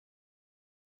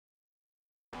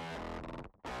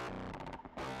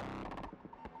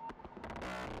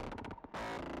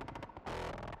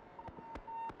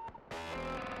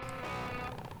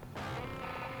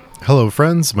Hello,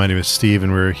 friends. My name is Steve,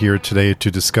 and we're here today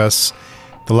to discuss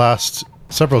the last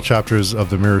several chapters of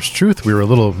The Mirror's Truth. We were a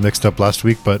little mixed up last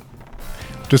week, but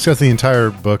discuss the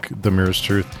entire book, The Mirror's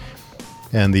Truth.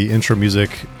 And the intro music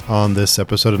on this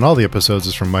episode and all the episodes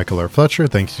is from Michael R. Fletcher.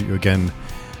 Thank you again,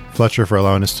 Fletcher, for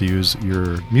allowing us to use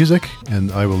your music, and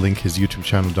I will link his YouTube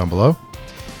channel down below.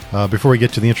 Before we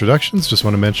get to the introductions, just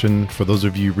want to mention, for those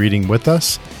of you reading with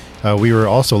us, we were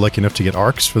also lucky enough to get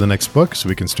ARCs for the next book, so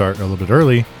we can start a little bit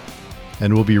early,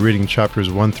 and we'll be reading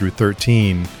chapters 1 through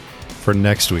 13 for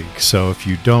next week. So if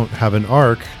you don't have an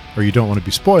ARC, or you don't want to be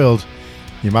spoiled,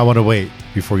 you might want to wait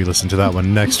before you listen to that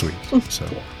one next week. So,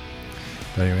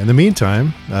 but anyway, in the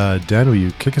meantime, Dan, will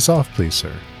you kick us off, please,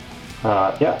 sir?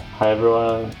 Yeah. Hi,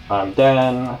 everyone. I'm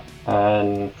Dan,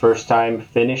 and first time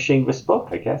finishing this book,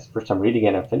 I guess. First time reading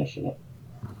it and finishing it.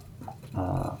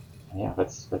 Yeah,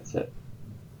 that's it.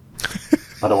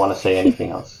 I don't want to say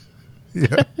anything else.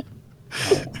 Yeah.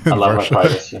 I love my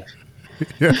privacy.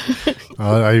 Yeah,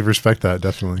 I respect that,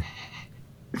 definitely.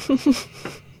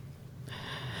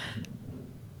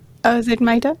 Oh, is it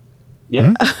my turn?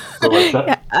 Yeah. So what's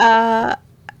that? Yeah,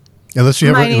 Unless you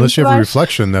have a Varsha.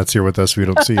 reflection that's here with us, we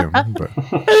don't see you. But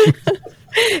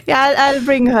yeah, I'll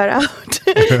bring her out.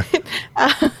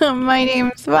 My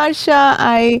name is Varsha.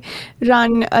 I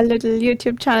run a little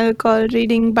YouTube channel called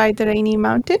Reading by the Rainy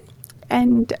Mountain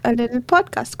and a little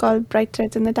podcast called Bright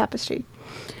Threads in the Tapestry.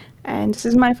 And this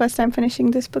is my first time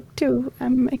finishing this book too.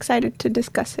 I'm excited to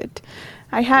discuss it.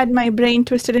 I had my brain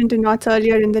twisted into knots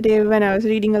earlier in the day when I was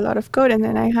reading a lot of code, and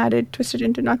then I had it twisted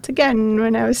into knots again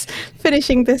when I was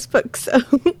finishing this book. So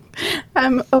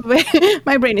I'm aware.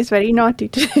 My brain is very naughty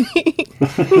today.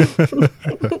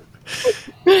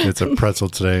 it's a pretzel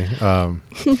today.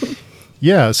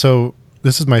 Yeah, so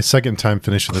this is my second time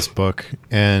finishing this book,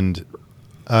 and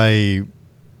I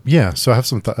have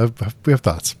some we have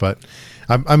thoughts, but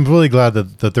I'm really glad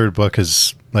that the third book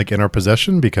is like in our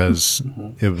possession, because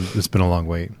it's been a long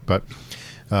wait. But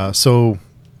so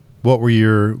what were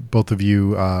your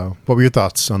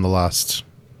thoughts on the last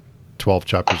 12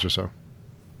 chapters or so?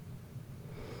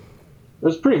 It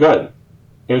was pretty good.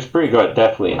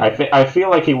 Definitely. I feel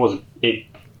like it was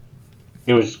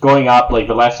going up. Like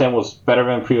the last time was better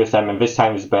than the previous time, and this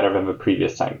time is better than the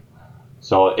previous time.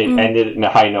 So it ended in a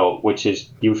high note, which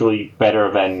is usually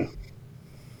better than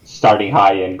starting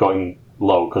high and going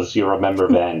low, because you remember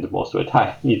the end most of the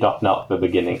time. You don't know the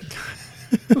beginning.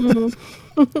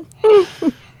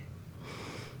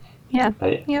 Yeah.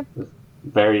 But Yep.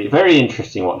 Very, very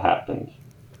interesting what happened,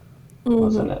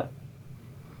 wasn't it?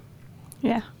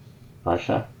 Yeah.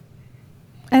 Varsha?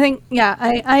 I think, yeah,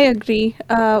 I agree.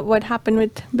 What happened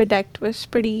with Bedect was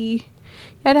pretty...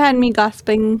 It had me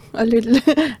gasping a little.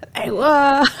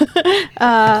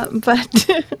 But...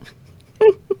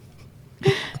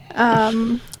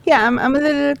 yeah, I'm a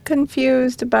little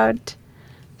confused about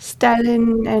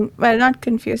Stalin, and not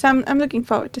confused. I'm looking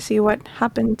forward to see what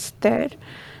happens there.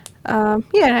 And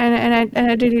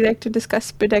I'd really like to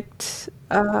discuss Bedect's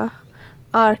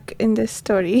arc in this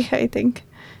story, I think.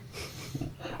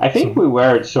 I think we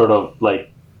were sort of like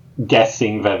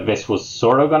guessing that this was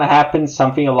sort of going to happen,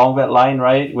 something along that line,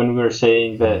 right? When we were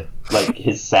saying that like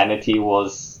his sanity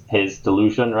was his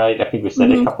delusion, right? I think we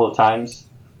said it a couple of times.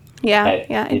 Yeah.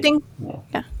 I think.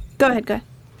 Yeah. Go ahead.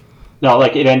 No,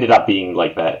 like it ended up being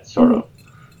like that, sort of,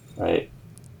 right?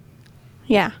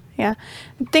 Yeah. I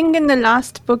think in the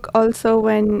last book also,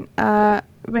 when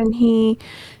he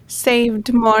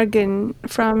saved Morgan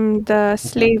from the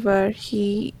slaver,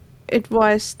 it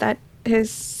was that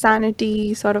his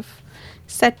sanity sort of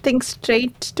set things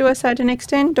straight to a certain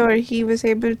extent, or he was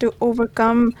able to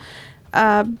overcome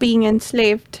being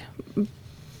enslaved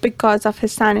because of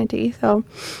his sanity. So,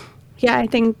 yeah, I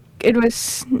think it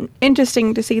was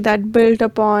interesting to see that built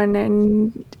upon,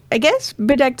 and I guess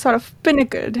Bedect sort of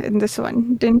pinnacled in this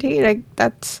one, didn't he? Like,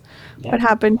 that's what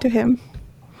happened to him.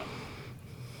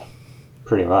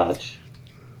 Pretty much.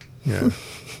 Yeah.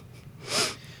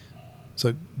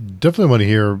 So definitely want to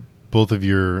hear both of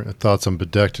your thoughts on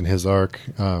Bedect and his arc.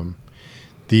 I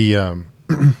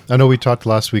know we talked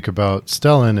last week about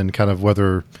Stellan and kind of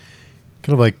whether,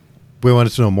 kind of like, we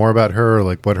wanted to know more about her,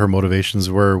 like what her motivations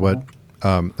were.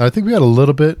 I think we had a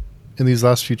little bit in these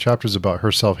last few chapters about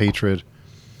her self-hatred,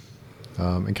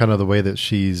 and kind of the way that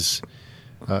she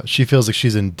feels like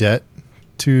she's in debt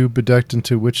to Bedect and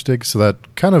to Witchdig. So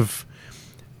that kind of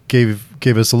gave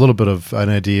us a little bit of an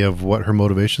idea of what her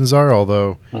motivations are.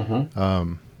 Although,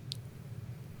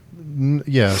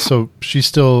 so she's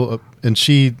still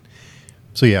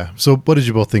So what did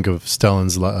you both think of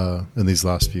Stellan's in these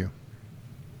last few?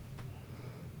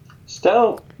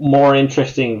 still more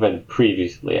interesting than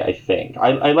previously, I think.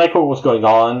 I like what was going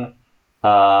on.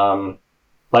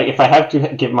 Like, if I have to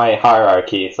give my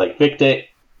hierarchy, it's like Victic,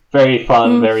 very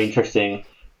fun, very interesting.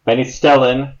 Then it's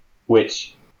Stellan,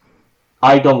 which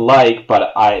I don't like,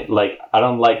 but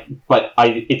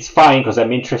it's fine because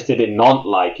I'm interested in not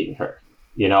liking her.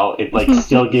 You know, it like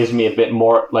still gives me a bit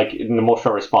more like an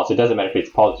emotional response. It doesn't matter if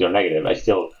it's positive or negative. I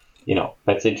still, you know,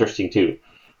 that's interesting too.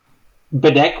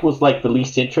 Benek was like the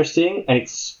least interesting, and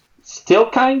it's still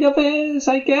kind of is,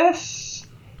 I guess.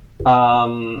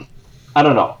 I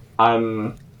don't know.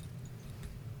 I'm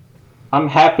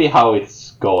happy how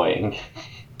it's going,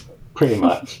 pretty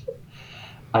much.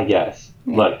 I guess.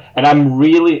 Look, and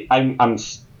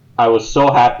I was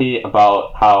so happy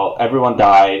about how everyone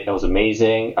died. It was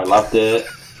amazing. I loved it.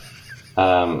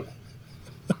 I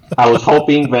was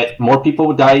hoping that more people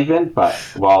would die even, but,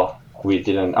 well, we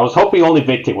didn't. I was hoping only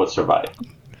Victic would survive,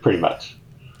 pretty much.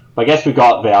 But I guess we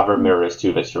got the other mirrors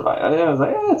too that survived. I was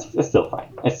like, it's still fine.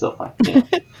 It's still fine. You know?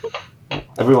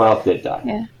 Everyone else did die.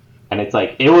 Yeah. And it's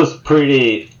like, it was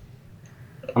pretty...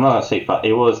 I'm not going to say fun.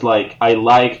 It was like, I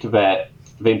liked that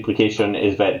the implication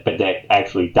is that Benek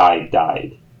actually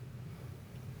died.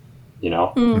 You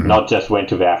know? Not just went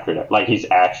to the afterlife. Like, he's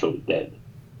actually dead.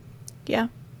 Yeah.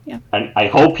 And I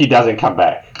hope he doesn't come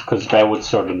back, because that would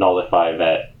sort of nullify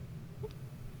that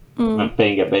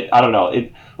thing a bit. I don't know.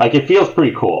 It feels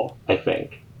pretty cool, I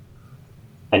think.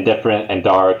 And different and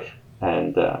dark.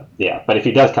 And, yeah. But if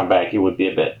he does come back, it would be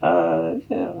a bit,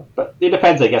 yeah. But it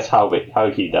depends, I guess, how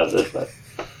he does it. But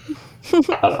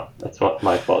I don't know. That's what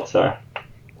my thoughts are.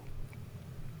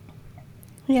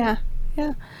 Yeah.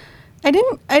 I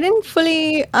didn't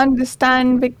fully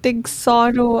understand Victic's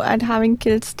sorrow at having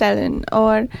killed Stellan,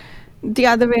 or the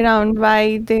other way around,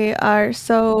 why they are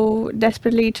so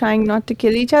desperately trying not to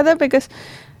kill each other. Because,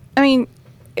 I mean,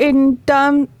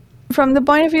 from the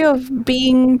point of view of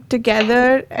being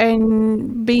together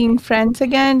and being friends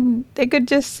again, they could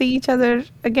just see each other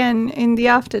again in the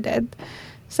after death.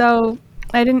 So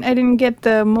I didn't get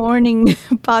the mourning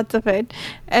parts of it,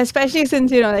 especially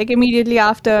since, you know, like immediately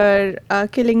after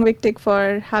killing Victic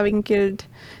for having killed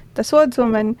the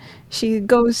swordswoman, she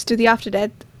goes to the after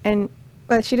death, and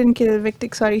well, she didn't kill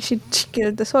Victic. Sorry, she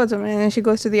killed the swordswoman, and then she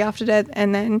goes to the after death,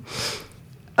 and then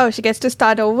she gets to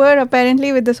start over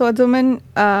apparently with the swordswoman.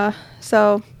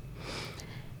 So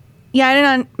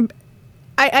yeah,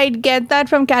 I get that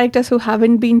from characters who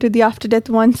haven't been to the after death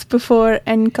once before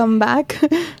and come back,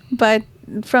 but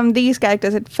from these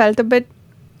characters it felt a bit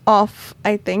off,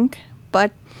 I think.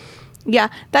 But yeah,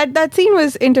 that scene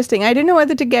was interesting. I didn't know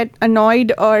whether to get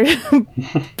annoyed or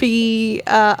be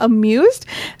amused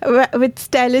with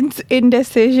Stellan's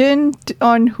indecision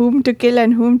on whom to kill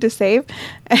and whom to save.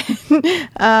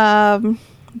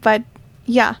 But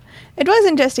yeah, it was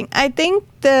interesting. I think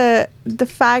the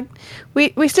fact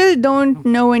we still don't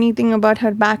know anything about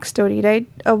her backstory, right?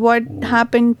 What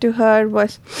happened to her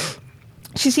was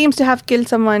she seems to have killed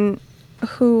someone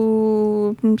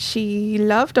who she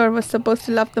loved or was supposed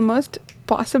to love the most,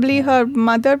 possibly her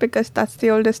mother, because that's the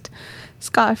oldest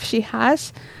scarf she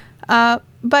has.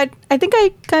 But I think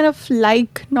I kind of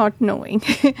like not knowing.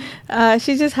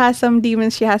 She just has some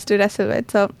demons she has to wrestle with,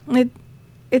 so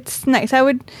it's nice. I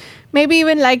would maybe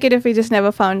even like it if we just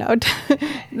never found out.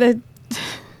 That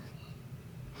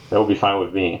would be fine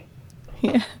with me.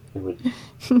 Yeah. It would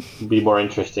be more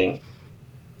interesting,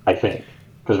 I think,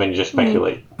 because when you just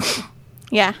speculate.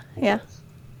 Yeah. Yeah,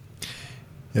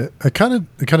 I kind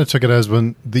of took it as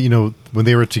when when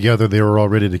they were together, they were all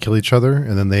ready to kill each other,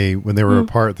 and then when they were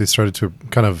apart, they started to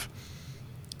kind of,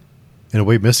 in a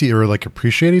way, miss or like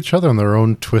appreciate each other in their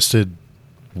own twisted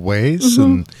ways,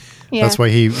 and that's why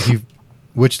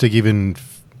Witchtig even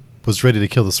was ready to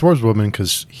kill the swordswoman,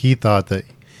 because he thought that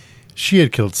she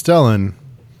had killed Stellan.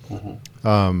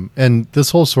 And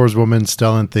this whole swordswoman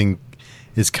Stellan thing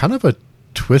is kind of a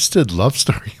twisted love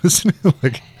story, isn't it?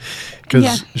 Like,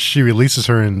 because she releases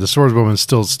her and the swordswoman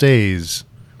still stays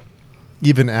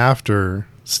even after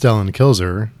Stellan kills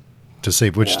her to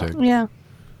save Witchtig. Yeah.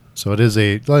 So it is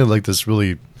like this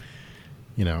really,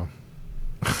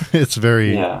 it's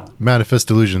very manifest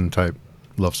delusion type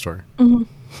love story. And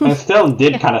Stellan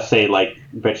did kind of say, like,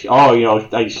 but she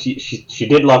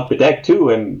did love Benek too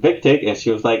and Victic, and she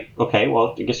was like, okay,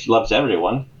 well, I guess she loves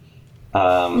everyone.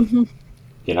 I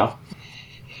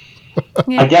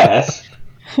guess.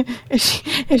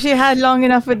 If she had long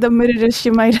enough with the mirrors, she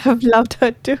might have loved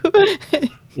her too.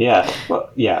 Well,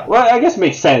 I guess it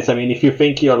makes sense. I mean, if you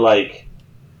think you're like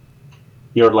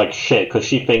shit because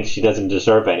she thinks she doesn't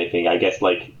deserve anything, I guess,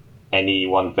 like,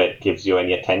 anyone that gives you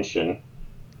any attention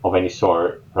of any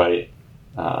sort, right?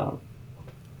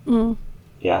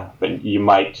 Yeah, but you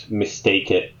might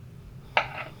mistake it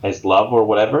as love or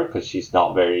whatever, because she's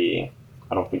not very.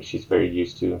 I don't think she's very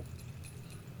used to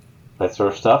that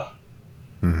sort of stuff.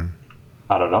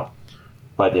 I don't know,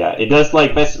 but yeah, it does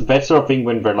like that sort of thing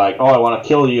when they're like, "Oh, I want to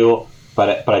kill you,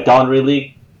 but I don't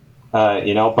really, but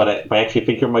I actually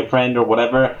think you're my friend or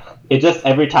whatever." It just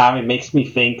every time it makes me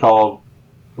think of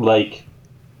like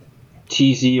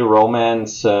cheesy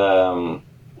romance,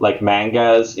 like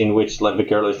mangas in which like the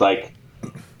girl is like,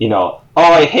 "Oh,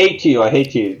 I hate you,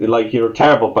 like you're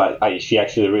terrible," but she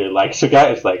actually really likes the guy.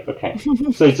 It's like, okay,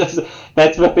 so it's just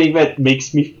that's the thing that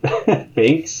makes me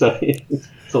think. So it's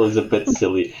always a bit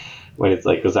silly when it's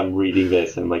like, because I'm reading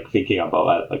this and like thinking about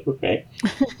that, like, okay,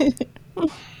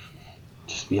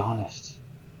 just be honest.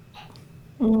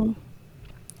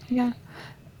 Yeah.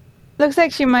 Looks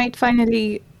like she might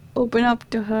finally open up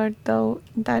to her, though,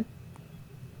 that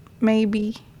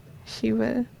maybe she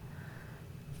will.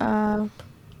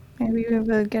 Maybe we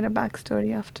will get a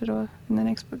backstory after all in the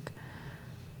next book.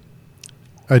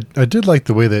 I did like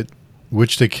the way that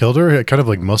Witchstick killed her, kind of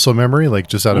like muscle memory, like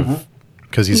just out of,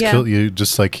 because he's killed you,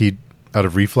 just like he, out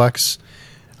of reflex.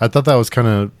 I thought that was kind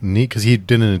of neat because he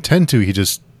didn't intend to. He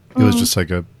just, it was just like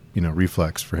a,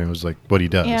 reflex for him. It was like what he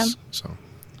does. Yeah. So.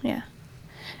 Yeah.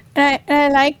 And I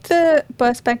like the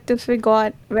perspectives we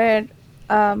got where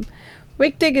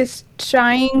Wigtig is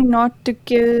trying not to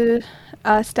kill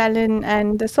Stellan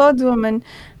and the swordswoman,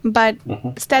 but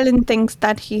Stellan thinks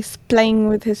that he's playing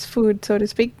with his food, so to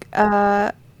speak.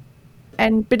 And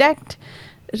Bedekt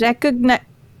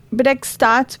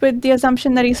starts with the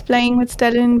assumption that he's playing with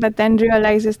Stellan, but then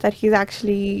realizes that he's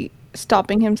actually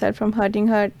stopping himself from hurting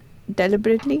her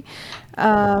deliberately,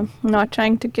 not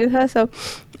trying to kill her. So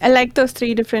I like those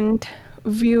three different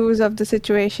views of the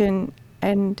situation,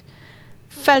 and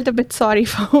felt a bit sorry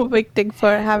for Wigtig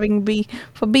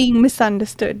for being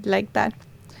misunderstood like that.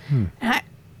 And I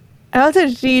also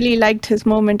really liked his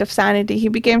moment of sanity. He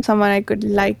became someone I could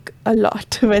like a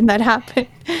lot when that happened.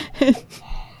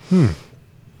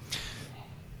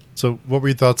 So, what were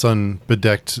your thoughts on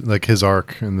Bedekt, like his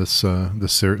arc in this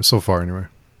series so far, anyway?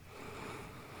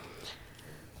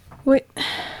 Wait.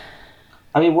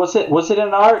 I mean, was it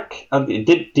an arc?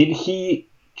 Did he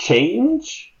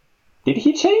change? Did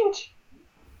he change?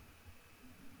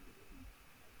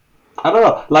 I don't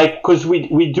know, like, because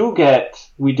we do get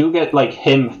like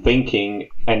him thinking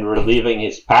and reliving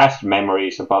his past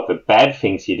memories about the bad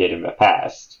things he did in the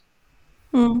past,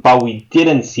 but we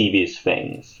didn't see these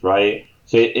things, right?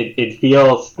 So it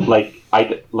feels like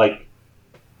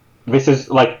this is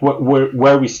like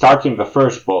where we start in the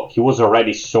first book. He was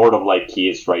already sort of like he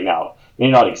is right now.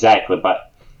 Maybe not exactly,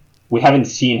 but we haven't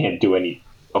seen him do any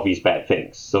of these bad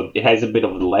things, so it has a bit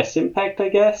of less impact, I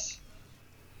guess,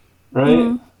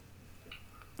 right?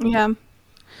 Yeah.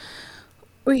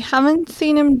 We haven't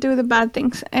seen him do the bad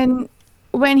things. And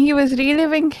when he was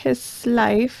reliving his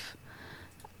life,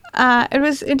 it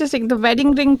was interesting. The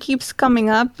wedding ring keeps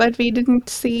coming up, but we didn't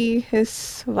see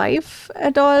his wife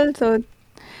at all. So,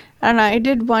 I don't know. I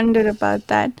did wonder about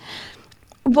that.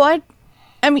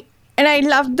 And I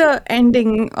loved the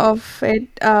ending of it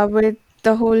with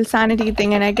the whole sanity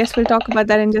thing. And I guess we'll talk about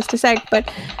that in just a sec.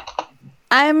 But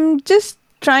I'm just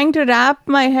trying to wrap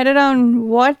my head around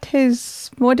what his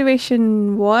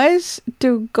motivation was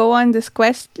to go on this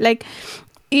quest. Like,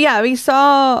 yeah, we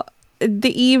saw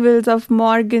the evils of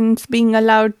Morgans being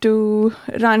allowed to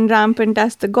run rampant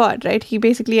as the god, right? He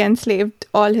basically enslaved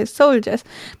all his soldiers.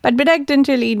 But Bedekt didn't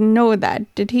really know that.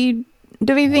 Did he?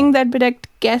 Do we think that Bedekt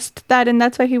guessed that and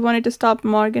that's why he wanted to stop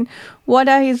Morgan? What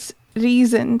are his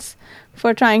reasons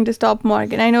for trying to stop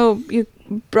Morgan? I know you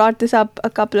brought this up a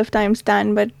couple of times,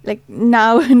 Dan, but like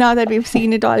now that we've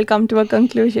seen it all come to a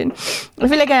conclusion, I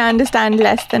feel like I understand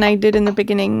less than I did in the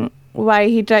beginning why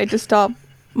he tried to stop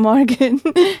Morgan.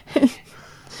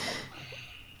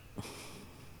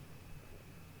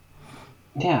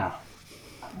 Yeah.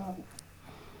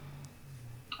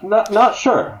 Not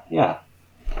sure. Yeah.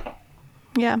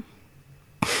 Yeah.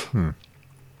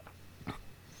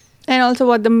 And also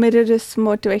what the mirror's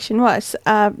motivation was.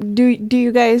 Do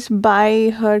you guys buy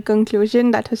her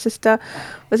conclusion that her sister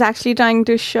was actually trying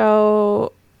to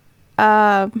show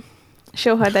her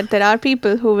that there are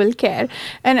people who will care?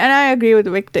 And I agree with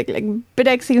Wigtig. Like,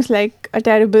 Bedekt seems like a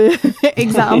terrible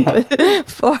example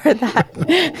for that.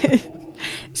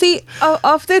 See,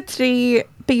 of the three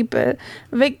people,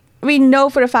 we know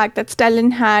for a fact that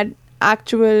Stellan had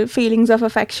actual feelings of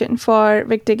affection for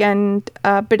Wigtig and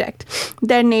Bedekt.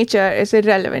 Their nature is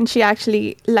irrelevant. She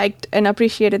actually liked and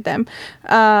appreciated them.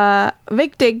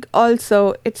 Wigtig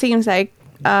also, it seems like,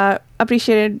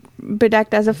 appreciated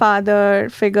Bedecked as a father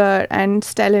figure and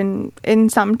Stellan in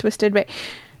some twisted way.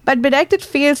 But Bedecked, it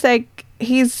feels like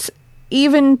he's,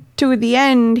 even to the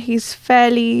end, he's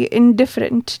fairly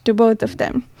indifferent to both of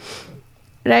them.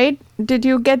 Right? Did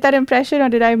you get that impression, or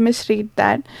did I misread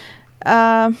that?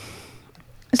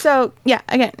 So, yeah,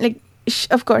 again, like,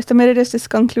 of course, the Mirrorist is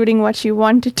concluding what she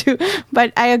wanted to,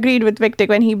 but I agreed with Victor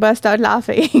when he burst out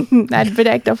laughing that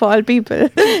Bedecked, of all people,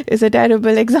 is a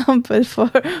terrible example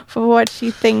for what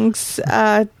she thinks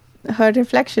her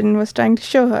reflection was trying to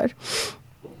show her.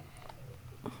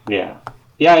 Yeah,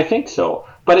 I think so.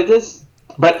 But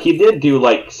he did do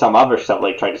like some other stuff,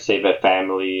 like try to save a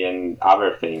family and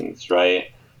other things,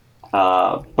 right?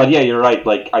 But yeah, you're right.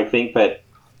 Like, I think that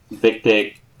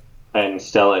Victor and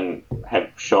Stellan have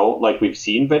shown, like, we've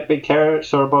seen that they care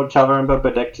sort of about each other and about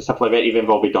Bedecked and stuff like that, even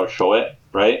though we don't show it,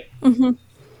 right? Mm-hmm.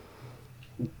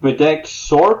 Bedecked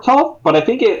sort of, but I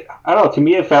think I don't know, to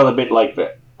me it felt a bit like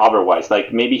the otherwise.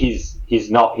 Like, maybe he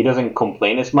doesn't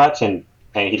complain as much and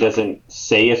he doesn't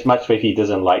say as much that he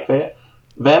doesn't like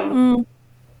them.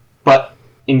 But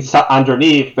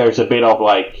underneath, there's a bit of,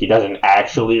 like, he doesn't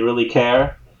actually really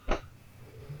care.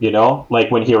 You know,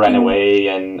 like when he ran away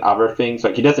and other things,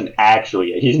 like, he doesn't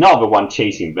actually, he's not the one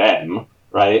chasing them,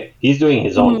 right? He's doing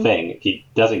his own thing. He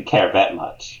doesn't care that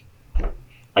much,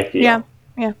 I feel.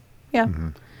 Yeah. Mm-hmm.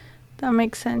 That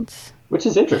makes sense. Which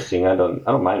is interesting. I don't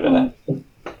mind that.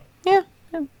 Yeah,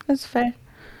 that's fair.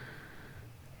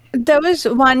 There was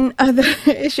one other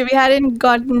issue. We hadn't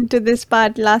gotten to this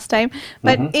part last time,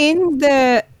 but in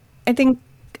I think,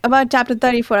 about chapter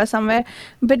 34 or somewhere,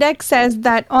 Bedecked says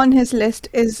that on his list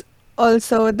is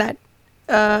also that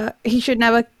he should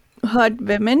never hurt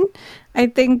women, I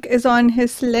think is on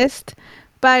his list.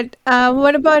 But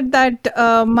what about that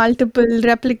multiple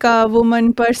replica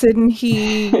woman person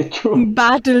he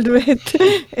battled with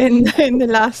in the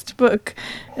last book,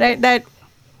 right?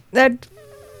 That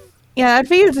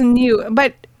feels new.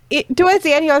 But towards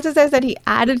the end, he also says that he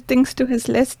added things to his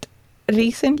list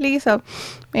recently, so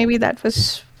maybe that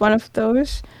was one of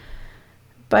those.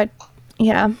 But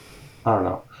yeah, I don't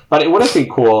know. But it would have been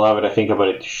cool, now that I think about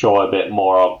it, to show a bit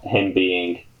more of him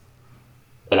being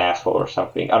an asshole or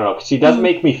something. I don't know, because he does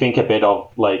make me think a bit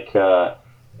of, like,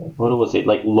 what was it,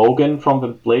 like Logan from The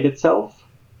Blade itself?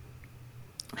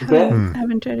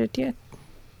 Haven't read it yet.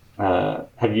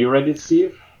 Have you read it,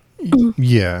 Steve?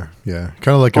 Yeah.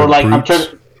 Kind of like or a like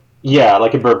brute.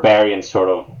 like a barbarian sort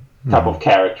of type of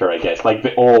character, I guess. Like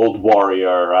the old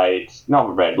warrior, right?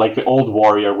 Not red, like the old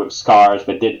warrior with scars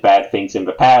that did bad things in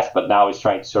the past, but now he's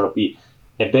trying to sort of be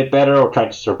a bit better or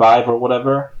trying to survive or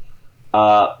whatever.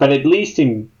 But at least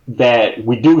in that,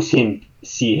 we do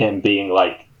see him being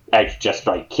like actually just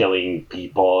like killing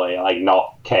people, and, like,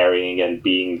 not caring and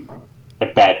being a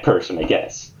bad person, I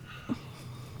guess.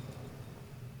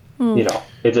 You know,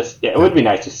 it would be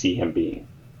nice to see him being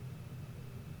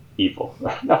evil.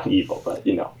 Not evil, but,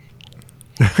 you know.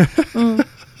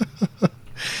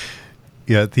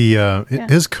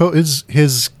 His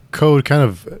code kind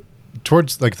of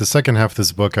towards, like, the second half of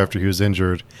this book, after he was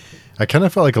injured, I kind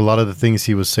of felt like a lot of the things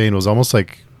he was saying was almost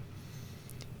like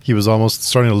he was almost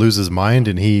starting to lose his mind,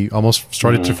 and he almost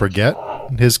started to forget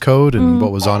his code and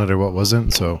what was on it or what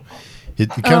wasn't. So it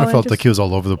kind of felt like he was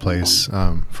all over the place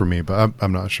for me, but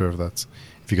I'm not sure if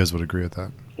you guys would agree with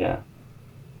that.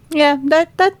 Yeah,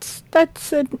 that's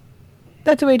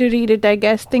a way to read it, I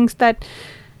guess. Things that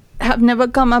have never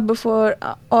come up before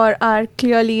or are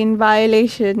clearly in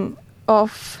violation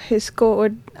of his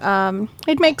code.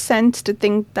 It makes sense to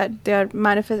think that they're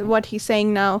what he's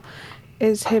saying now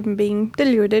is him being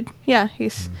deluded. Yeah,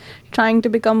 he's trying to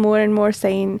become more and more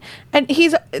sane, and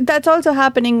that's also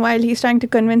happening while he's trying to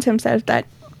convince himself that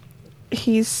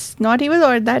he's not evil,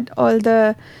 or that all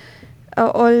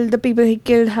the people he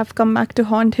killed have come back to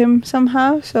haunt him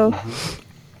somehow. So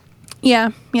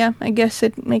yeah, I guess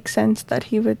it makes sense that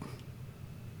he would.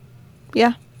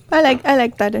 Yeah, I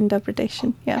like that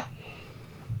interpretation. Yeah.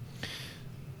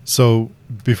 So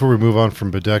before we move on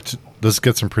from Bedecked, let's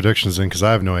get some predictions in, because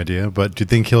I have no idea. But do you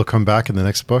think he'll come back in the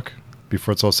next book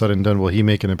before it's all said and done? Will he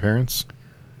make an appearance?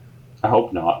 I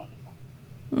hope not.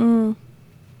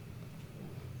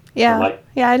 Yeah,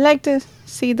 I'd like to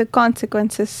see the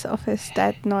consequences of his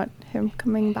death, not him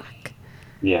coming back.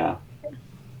 Yeah,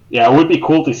 it would be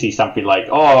cool to see something like,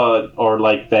 or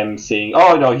like them saying,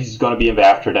 no, he's going to be in the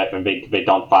after death, and they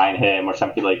don't find him, or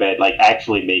something like that. Like,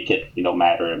 actually make it,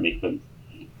 matter and make them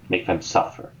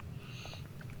suffer.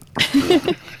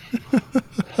 Because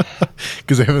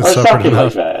they haven't or suffered something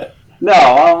enough. Like that.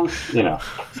 No,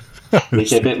 make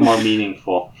it a bit more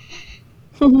meaningful.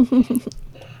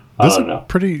 There's don't know.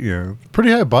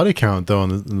 pretty high body count though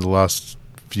in the last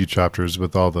few chapters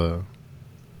with all the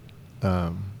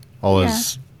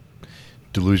his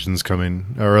delusions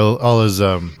coming, or all his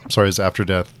his after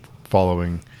death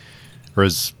following, or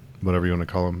his whatever you want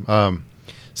to call him.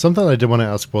 Something I did want to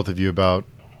ask both of you about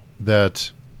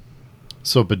that.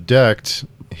 So Bedecked,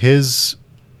 his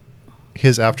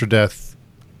after death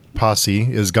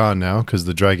posse is gone now because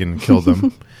the dragon killed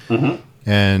them. Mm-hmm.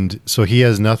 And so he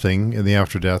has nothing in the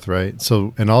after death, right?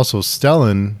 So, and also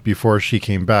Stellan, before she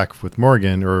came back with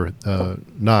Morgan or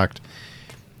Noct,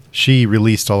 she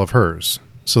released all of hers.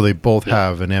 So they both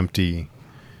have an empty,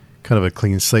 kind of a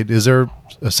clean slate. Is there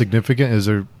a significant? Is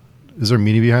there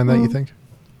meaning behind that? You think?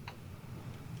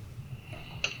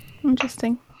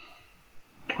 Interesting.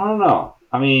 I don't know.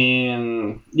 I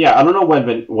mean, I don't know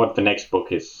what the next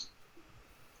book is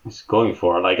going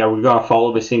for. Like, are we gonna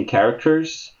follow the same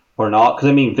characters or not? Because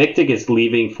I mean, Victic is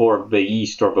leaving for the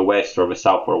east or the west or the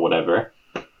south or whatever.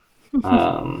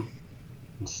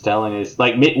 Stellan is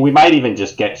like, we might even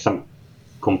just get some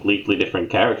completely different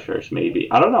characters.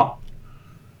 Maybe, I don't know.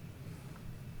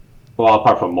 Well,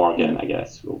 apart from Morgan, I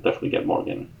guess we'll definitely get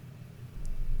Morgan.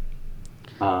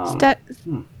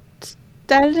 Stellan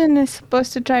is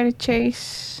supposed to try to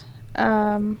chase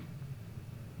Morgan,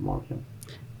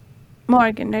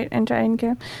 right, and try and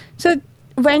kill him. So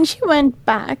when she went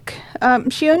back,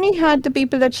 she only had the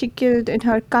people that she killed in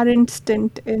her current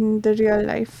stint in the real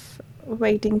life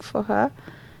waiting for her,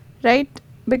 right?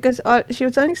 Because she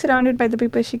was only surrounded by the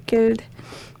people she killed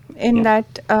in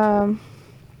that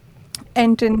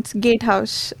entrance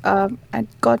gatehouse at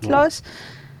Gothlaus.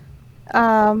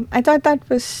 I thought that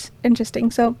was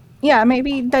interesting. So yeah,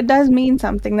 maybe that does mean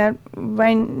something, that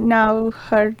when now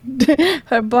her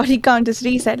her body count is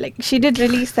reset. Like, she did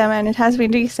release them and it has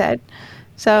been reset.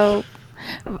 So,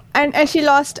 and she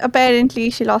lost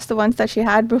the ones that she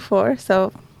had before.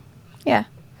 So, yeah.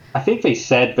 I think they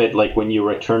said that, like, when you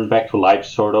return back to life,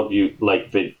 sort of, you like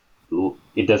that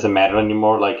it doesn't matter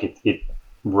anymore. Like, it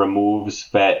removes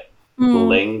that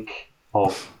link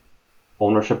of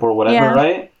ownership or whatever,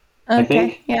 right? Okay. I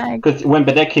think. Yeah. Because when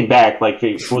Bedeck came back, like,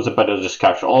 it was a bit of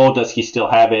discussion. Oh, does he still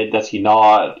have it? Does he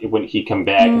not? When he come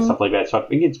back and stuff like that. So I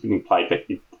think it's been implied that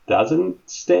it doesn't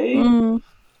stay.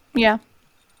 Yeah.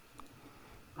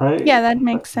 Right. Yeah, that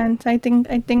makes sense. I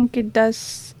think it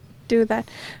does do that,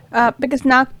 because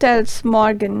Noct tells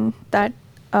Morgan that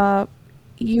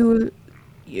he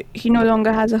no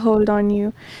longer has a hold on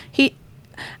you.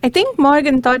 I think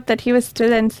Morgan thought that he was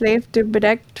still enslaved to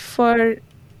Bedecked for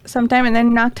some time, and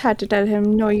then Noct had to tell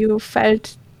him, no, you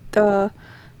felt the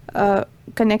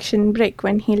connection break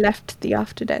when he left the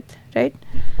after death, right?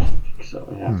 So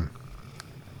yeah.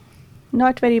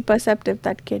 Not very perceptive,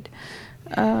 that kid.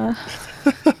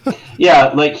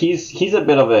 Yeah, like he's a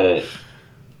bit of a,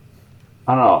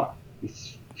 I don't know.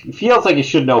 He feels like he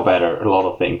should know better a lot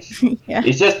of things. Yeah.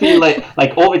 It's just been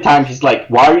like all the time he's like,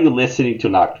 why are you listening to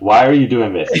Noct? Why are you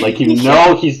doing this? Like, you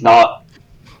know he's not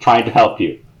trying to help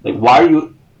you. Like, why are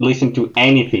you listening to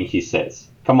anything he says?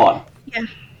 Come on.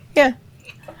 Yeah.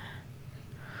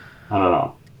 I don't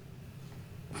know.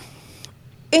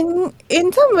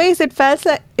 In some ways, it felt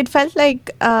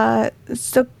like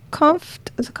Sukumft,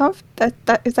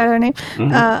 that is that her name?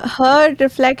 Her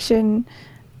reflection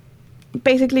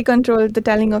basically controlled the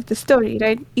telling of the story,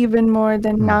 right? Even more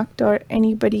than Noct or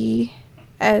anybody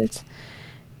else.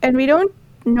 And we don't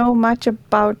know much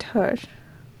about her.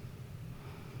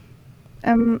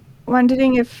 I'm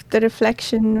wondering if the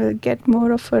reflection will get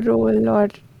more of a role, or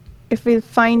if we'll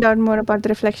find out more about the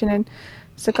reflection and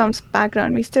Sukum's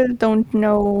background. We still don't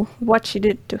know what she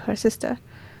did to her sister.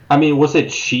 I mean, was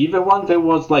it she the one that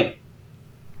was, like,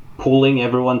 pulling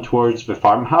everyone towards the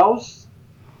farmhouse?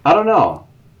 I don't know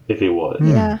if it was.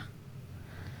 Yeah.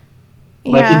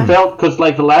 Like, it felt, because,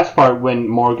 like, the last part when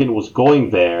Morgan was going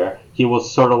there, he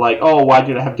was sort of like, oh, why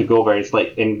did I have to go there? It's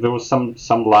like, and there was some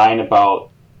line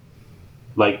about,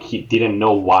 like, he didn't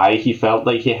know why he felt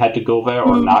like he had to go there,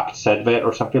 or Noct said that,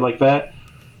 or something like that.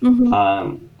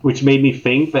 Which made me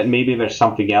think that maybe there's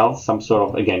something else, some sort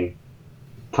of, again,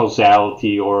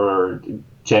 causality or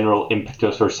general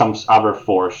impetus or some other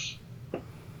force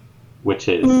which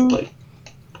is, like,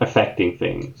 affecting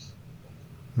things.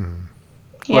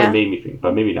 That's what it made me think,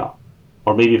 but maybe not.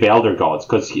 Or maybe the Elder Gods,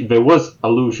 because there was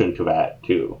allusion to that,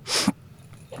 too.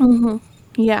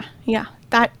 Yeah.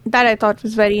 That I thought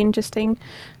was very interesting,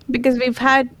 because we've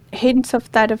had hints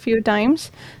of that a few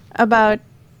times about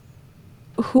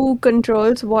who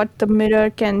controls what the mirror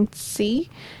can see,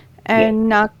 And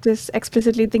Noctis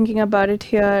explicitly thinking about it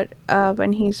here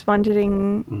when he's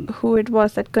wondering who it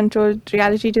was that controlled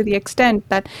reality to the extent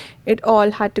that it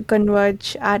all had to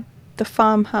converge at the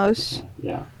farmhouse.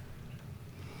 Yeah.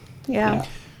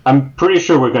 I'm pretty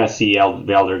sure we're going to see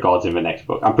the Elder Gods in the next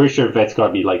book. I'm pretty sure that's going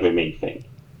to be like the main thing.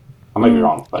 I might be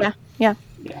wrong, but... Yeah,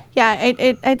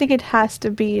 I think it has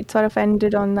to be. It sort of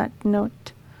ended on that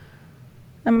note.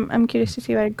 I'm curious to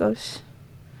see where it goes.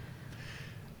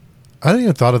 I think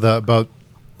I thought of that about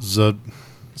Zudfix.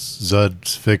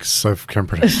 I can't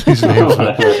pronounce his name.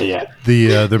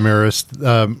 The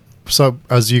Mirrorist. So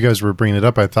as you guys were bringing it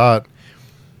up, I thought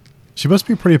she must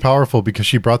be pretty powerful because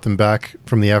she brought them back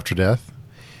from the after death.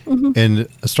 Mm-hmm. And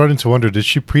starting to wonder, did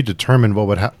she predetermine what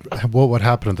would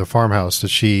happen at the farmhouse?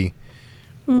 Did she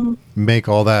make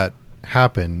all that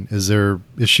happen? Is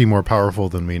she more powerful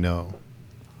than we know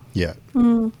yet? I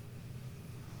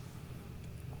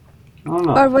don't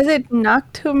know. Or was it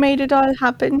Nacht who made it all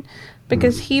happen?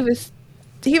 Because he was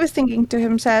thinking to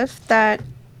himself that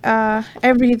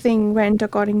everything went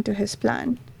according to his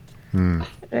plan.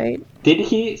 Right? Did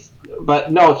he?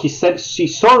 But no, he sort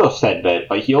of said that,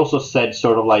 but he also said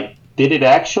sort of like, did it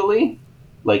actually?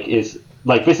 Like, this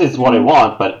is what I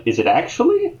want, but is it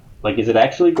actually? Like, is it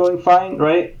actually going fine,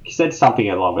 right? He said something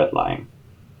along that line.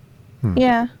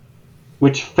 Yeah.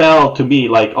 Which felt to me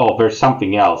like, oh, there's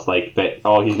something else, like that.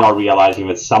 Oh, he's not realizing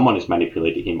that someone is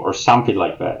manipulating him, or something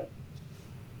like that.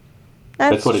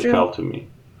 That's what true. It felt to me.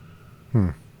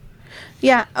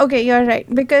 Yeah, okay, you're right.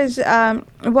 Because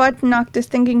what Noct is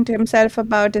thinking to himself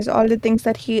about is all the things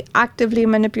that he actively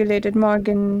manipulated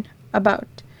Morgan about.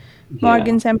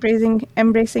 Morgan's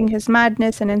embracing his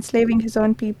madness and enslaving his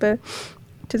own people,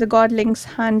 to the Godlings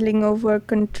handing over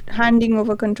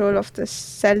control of the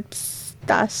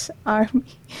Selpstas army.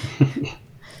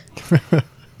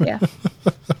 Yeah.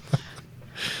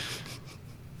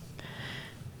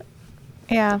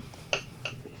 Yeah.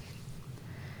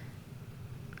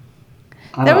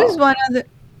 There was one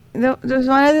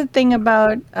other thing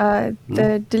about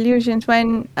the delusions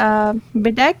when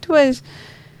Bedekt was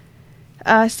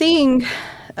seeing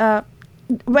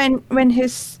when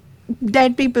his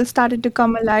dead people started to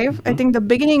come alive. I think the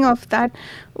beginning of that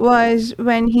was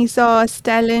when he saw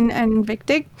Stellan and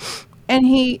Victic, and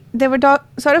they were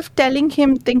sort of telling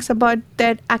him things about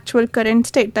their actual current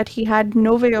state that he had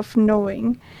no way of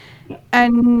knowing,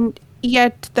 and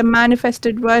yet the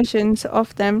manifested versions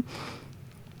of them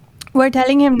were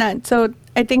telling him that. So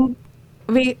I think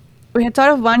we had sort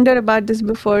of wondered about this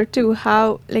before too,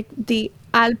 how like the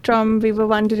Altrom, we were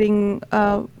wondering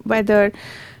whether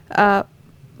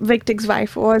Victic's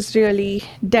wife was really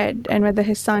dead and whether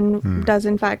his son does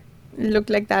in fact look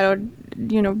like that or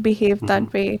behave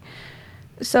that way.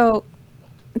 So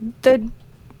I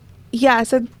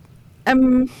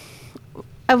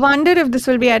wonder if this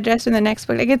will be addressed in the next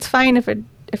book. Like, it's fine if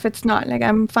it's not. Like,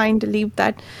 I'm fine to leave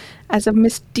that as a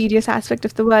mysterious aspect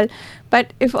of the world.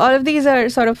 But if all of these are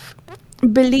sort of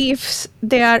beliefs,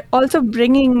 they are also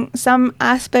bringing some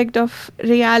aspect of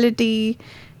reality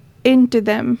into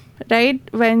them, right?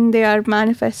 When they are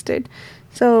manifested.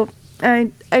 So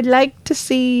I'd like to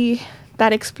see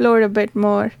that explored a bit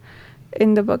more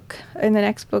in the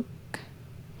next book.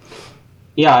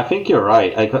 Yeah, I think you're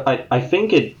right. I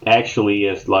think it actually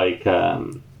is like, how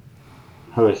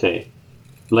do I say?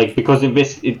 Like, because in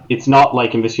this, it's not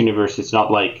like in this universe, it's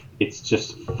not like it's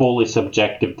just fully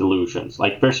subjective delusions.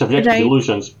 Like, they're subjective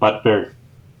delusions, but they're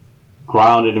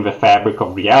grounded in the fabric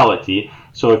of reality.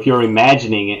 So if you're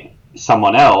imagining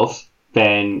someone else,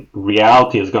 then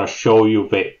reality is going to show you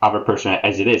the other person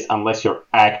as it is, unless you're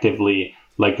actively,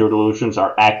 like, your delusions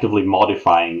are actively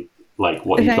modifying, like,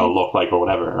 what he's going to look like or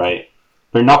whatever, right?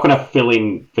 They're not going to fill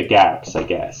in the gaps, I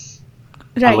guess.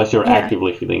 Right. Unless you're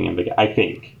actively filling in the gaps, I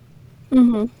think.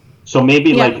 Mm-hmm. So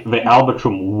maybe like the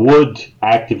Albatrum would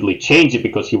actively change it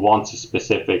because he wants a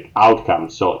specific outcome.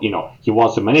 So, he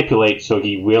wants to manipulate, so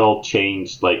he will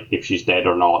change, like, if she's dead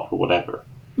or not or whatever.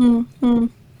 Mm-hmm.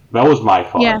 That was my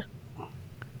thought.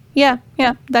 Yeah,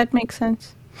 that makes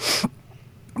sense.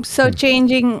 So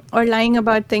changing or lying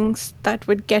about things that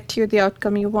would get you the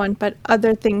outcome you want, but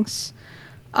other things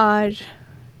are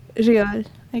real,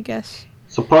 I guess.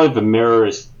 So probably the mirror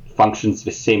functions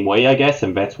the same way, I guess,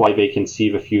 and that's why they can see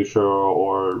the future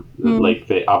or like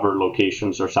the other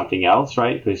locations or something else,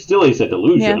 right? It still is a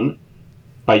delusion,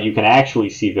 but you can actually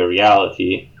see the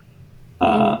reality,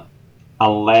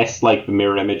 unless like the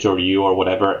mirror image or you or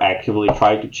whatever actively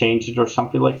try to change it or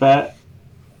something like that.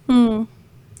 I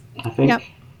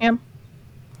think.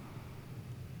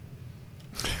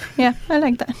 Yeah, I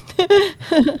like that.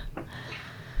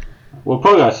 We're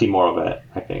probably gonna see more of it,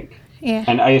 I think. Yeah.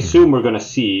 And I assume we're going to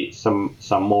see some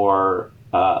more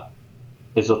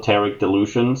esoteric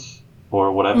delusions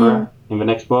or whatever in the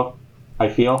next book, I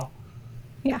feel.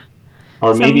 Yeah.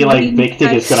 Or maybe Some like green Victor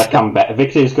is touch. going to come back.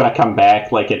 Victor is going to come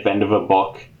back like at the end of a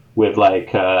book with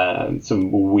like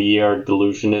some weird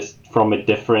delusionist from a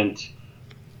different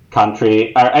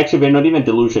country. Or actually, they're not even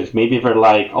delusions. Maybe they're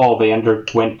like, oh, they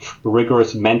underwent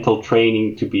rigorous mental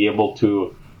training to be able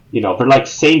to, they're like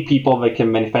sane people that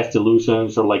can manifest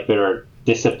delusions, or like they're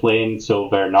disciplined, so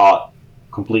they're not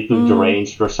completely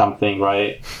deranged or something,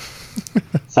 right?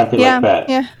 Something Yeah. like that.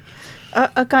 Yeah.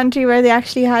 A country where they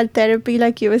actually had therapy,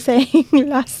 like you were saying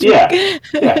last Yeah, week.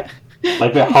 yeah.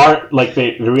 Like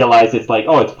they realize it's like,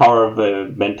 oh, it's power of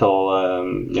the mental,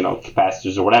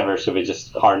 capacitors or whatever. So they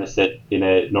just harness it in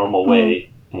a normal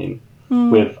way, and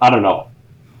with I don't know,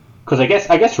 because I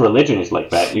guess religion is like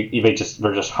that.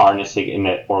 They're just harnessing in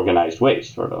an organized way,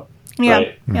 sort of. Yeah.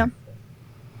 Right? Yeah.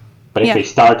 But if Yeah. they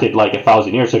started like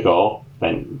 1,000 years ago,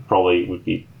 then probably would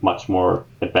be much more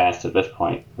advanced at this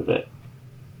point with it.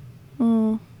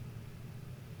 Mm.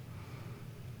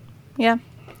 Yeah.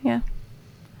 Yeah.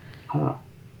 I don't know.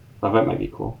 Well, that might be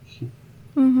cool.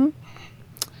 Mm-hmm.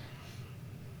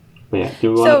 But yeah,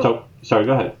 do we want to talk? Sorry,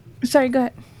 go ahead. Sorry, go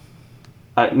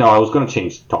ahead. No, I was going to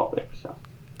change the topic. So.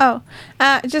 Oh,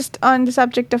 just on the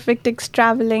subject of Victix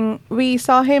traveling, we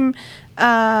saw him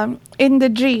in the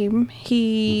dream.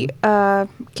 He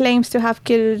claims to have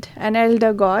killed an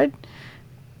elder god,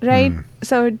 right?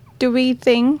 So, do we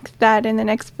think that in the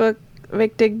next book,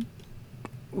 Victix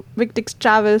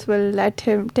travels will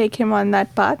take him on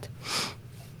that path?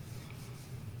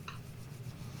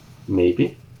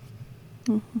 Maybe.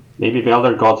 Maybe the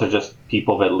elder gods are just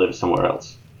people that live somewhere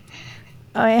else.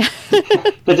 Oh yeah,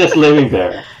 They're just living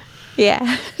there.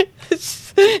 yeah,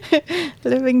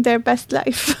 living their best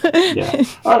life. Yeah.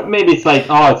 Or maybe it's like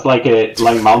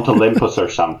like Mount Olympus or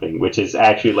something, which is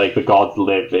actually like the gods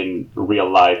live in real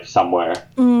life somewhere.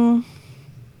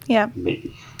 Yeah.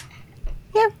 Maybe.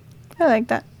 Yeah, I like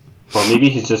that. Or maybe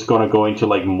he's just going to go into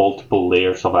like multiple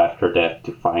layers of after death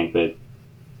to find the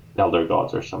elder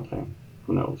gods or something.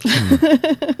 Who knows?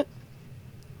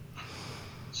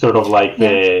 Sort of like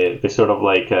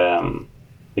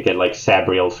again, like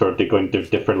Sabriel, sort of they go into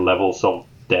different levels of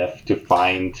death to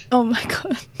find. Oh my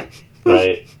god.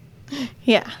 Right.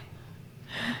 Yeah.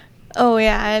 Oh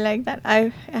yeah, I like that.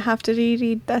 I have to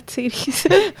reread that series.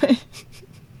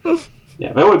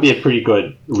 Yeah, that would be a pretty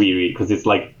good reread because it's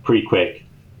like pretty quick.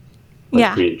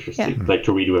 Like, pretty interesting. Yeah. Like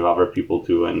to read with other people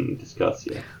too and discuss.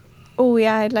 Yeah. Oh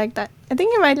yeah, I'd like that. I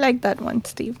think you might like that one,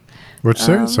 Steve. Which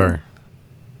series? Sorry.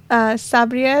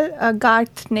 Sabriel,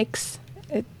 Garth Nix.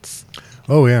 It's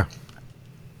Oh yeah.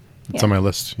 It's Yeah. on my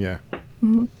list. Yeah.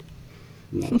 Yeah.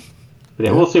 But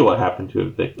yeah, we'll see what happened to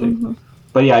Victor.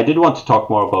 But yeah, I did want to talk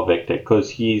more about Victor because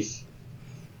he's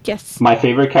yes. my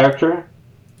favorite character.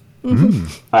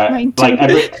 Mine too. Like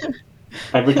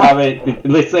every time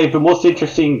let's say the most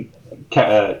interesting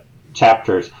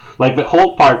chapters, like the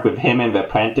whole part with him and the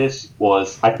apprentice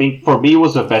was, I think for me,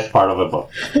 was the best part of the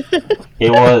book.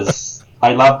 It was,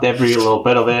 I loved every little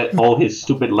bit of it, all his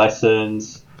stupid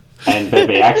lessons, and that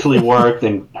they actually worked,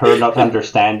 and her not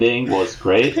understanding was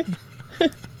great.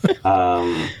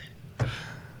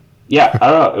 Yeah, I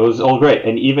don't know, it was all great.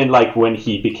 And even like when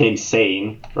he became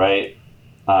sane, right,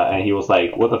 and he was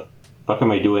like, what the fuck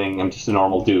am I doing? I'm just a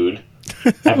normal dude.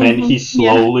 And then he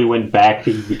slowly went back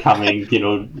to becoming,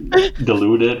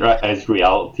 deluded, right, as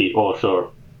reality,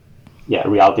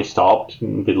 reality stopped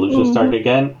and the delusion started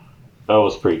again. That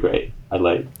was pretty great. I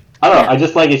don't know, I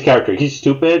just like his character. He's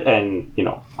stupid, and,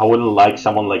 I wouldn't like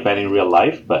someone like that in real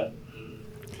life, but...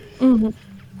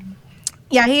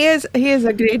 Yeah, he is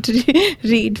a great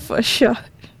read for sure.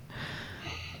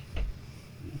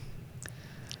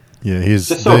 Yeah, he's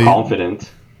Just so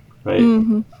confident,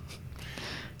 right?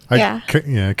 I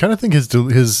kind of think his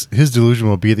delusion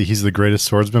will be that he's the greatest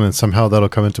swordsman, and somehow that'll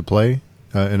come into play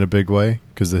in a big way,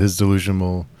 because his delusion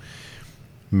will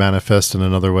manifest in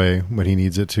another way when he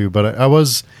needs it to. But I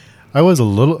was a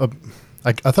little,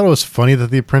 I thought it was funny that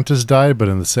the apprentice died, but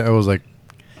I was like,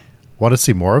 want to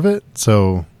see more of it.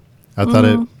 So I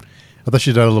thought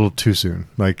she died a little too soon.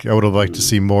 Like, I would have liked to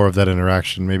see more of that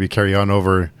interaction, maybe carry on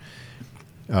over,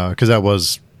 because that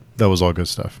was all good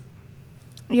stuff.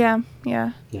 Yeah.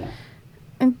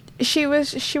 And she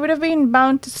would have been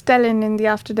bound to Stellan in the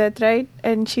After Death, right?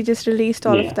 And she just released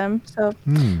all of them. So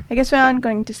I guess we aren't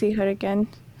going to see her again.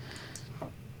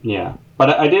 Yeah,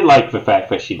 but I did like the fact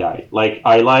that she died. Like,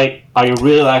 I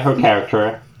really like her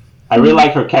character. I really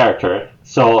like her character.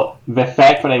 So the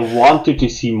fact that I wanted to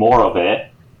see more of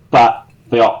it, but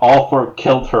the author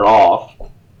killed her off,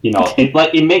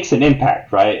 it makes an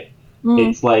impact, right?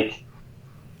 It's like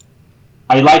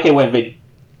I like it when they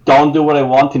don't do what I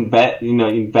want in that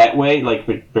way. Like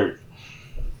they're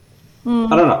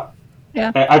I don't know.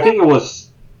 Yeah. I think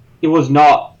it was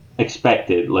not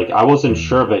expected. Like I wasn't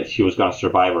sure that she was gonna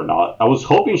survive or not. I was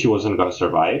hoping she wasn't gonna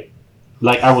survive.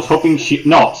 Like I was hoping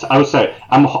I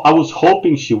was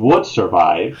hoping she would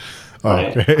survive,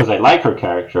 right? Because I like her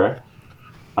character,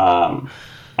 and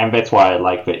that's why I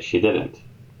like that she didn't,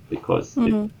 because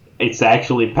it's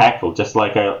actually impactful. Just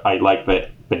like I like that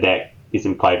Bedeck is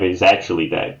implied that he's actually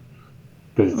dead,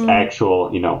 because it's actual,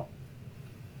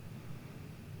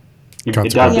 it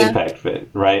does impact it,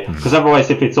 right? Because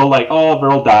otherwise, if it's all like, oh, they're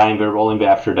all dying, they're rolling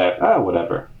after that,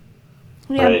 whatever,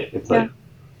 right? It's like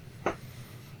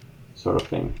sort of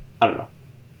thing. I don't know.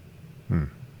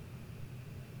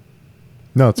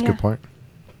 No, it's a good point.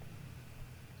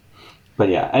 But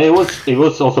yeah, and it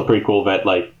was also pretty cool that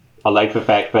like I like the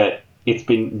fact that it's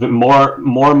been more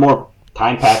and more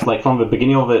time passed, like from the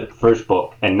beginning of the first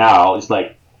book and now it's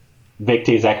like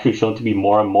Victor is actually shown to be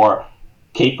more and more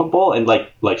capable and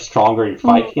like stronger in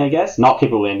fighting, I guess. Not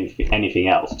capable in anything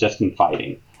else, just in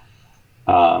fighting.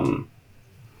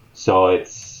 So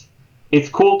it's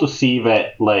cool to see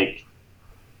that, like,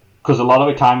 because a lot of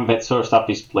the time that sort of stuff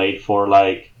is played for,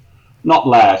 like, not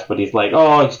last, but he's like,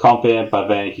 oh, he's competent, but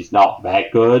then he's not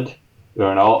that good,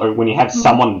 or when you have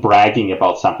someone bragging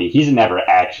about something, he's never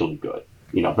actually good.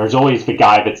 There's always the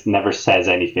guy that never says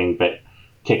anything but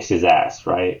kicks his ass,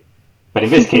 right? But in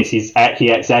this case, he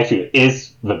actually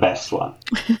is the best one,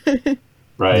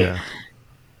 right?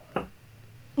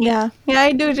 Yeah,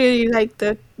 I do really like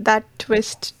that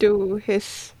twist to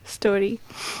his story.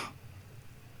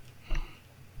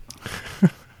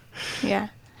 Yeah,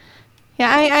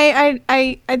 I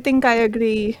think I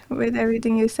agree with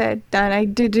everything you said, Dan. I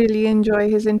did really enjoy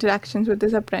his interactions with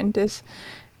his apprentice,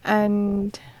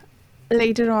 and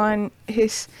later on,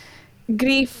 his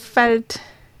grief felt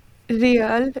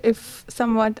real, if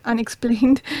somewhat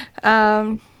unexplained,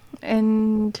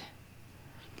 and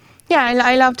yeah,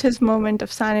 I loved his moment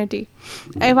of sanity.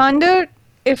 I wonder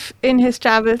if in his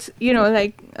travels,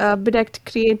 Bedeck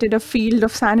created a field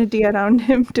of sanity around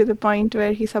him to the point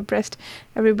where he suppressed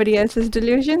everybody else's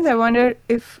delusions. I wonder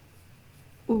if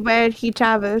where he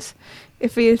travels,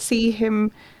 if we'll see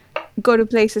him go to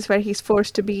places where he's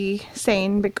forced to be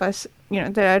sane because,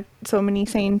 there are so many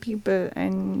sane people,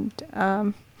 and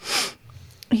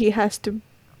he has to,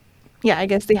 I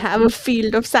guess they have a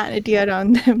field of sanity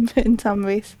around them in some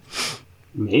ways.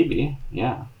 Maybe,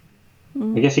 yeah.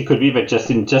 I guess it could be that just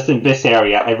in this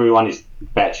area, everyone is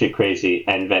batshit crazy,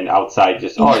 and then outside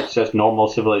it's just normal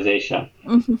civilization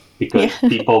because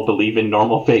people believe in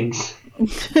normal things.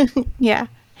 Yeah.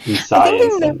 In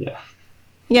science,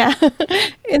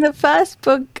 in the first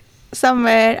book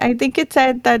somewhere, I think it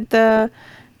said that the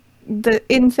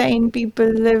insane people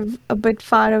live a bit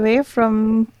far away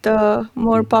from the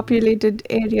more populated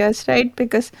areas, right?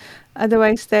 Because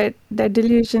otherwise their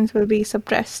delusions will be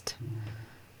suppressed.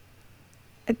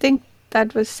 I think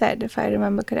that was said, if I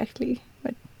remember correctly.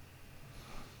 But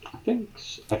I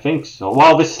think so.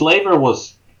 Well, the slaver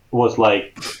was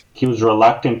like, he was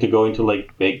reluctant to go into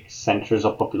like big centers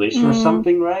of population or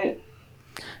something, right?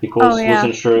 Because he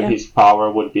wasn't sure if his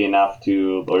power would be enough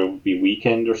or would be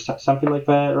weakened or something like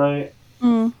that, right?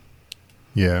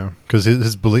 Yeah, because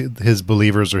his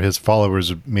believers or his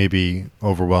followers may be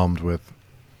overwhelmed with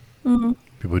people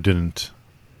who didn't.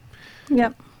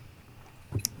 Yep.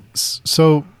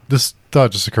 So this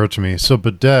thought just occurred to me. So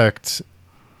Bedecked,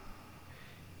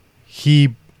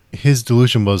 his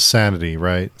delusion was sanity,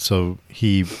 right? So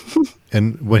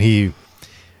and when he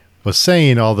was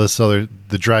saying all this the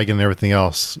dragon and everything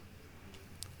else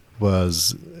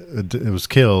was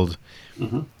killed.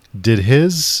 Did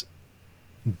his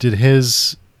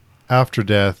after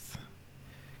death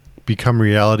become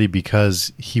reality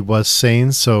because he was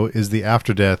sane? So is the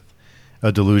after death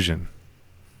a delusion?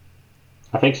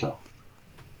 I think so.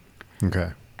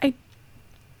 Okay. I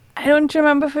don't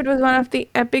remember if it was one of the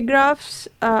epigraphs.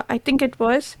 I think it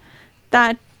was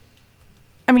that.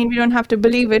 I mean, we don't have to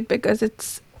believe it because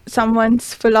it's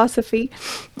someone's philosophy,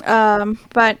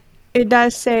 but it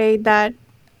does say that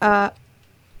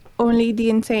only the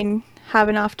insane have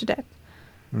an after death.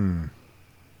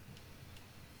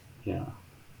 Yeah.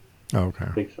 Oh, okay.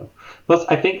 I think so. Plus,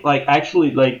 I think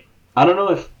actually I don't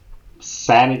know if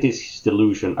sanity is his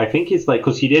delusion. I think it's like,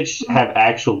 because he did have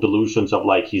actual delusions of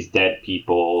like he's dead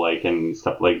people, like, and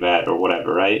stuff like that or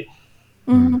whatever, right?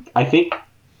 I think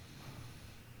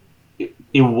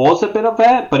it was a bit of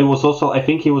that, but it was also, I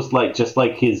think it was like just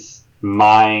like his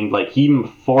mind, like him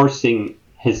forcing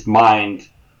his mind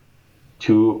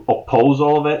to oppose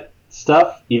all of it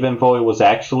stuff, even though it was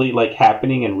actually like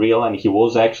happening and real, and he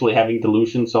was actually having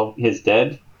delusions of his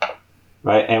dead,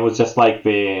 right? And it was just like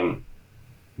the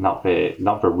not the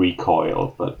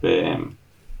recoil, but the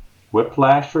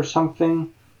whiplash or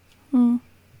something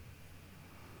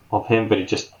of him, but it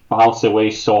just bounced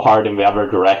away so hard in the other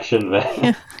direction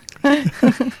that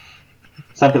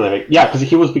something like that. Yeah, because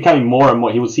he was becoming more and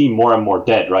more. He was seeing more and more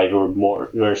dead, right? There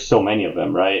were so many of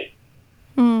them, right?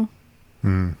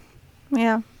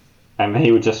 Yeah. And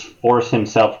he would just force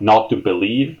himself not to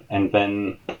believe, and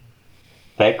then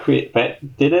that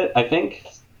did it. I think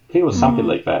it was something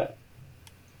like that,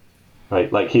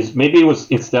 right? Like maybe it was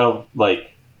instead of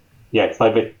like, yeah, it's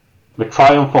like the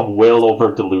triumph of will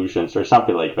over delusions or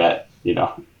something like that, you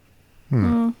know.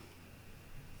 I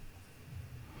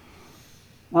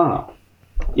don't know.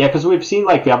 Yeah, because we've seen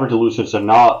like the other delusions they're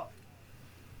not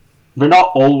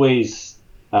always.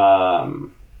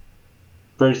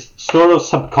 They're sort of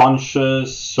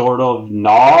subconscious, sort of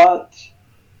not,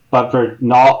 but they're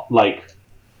not like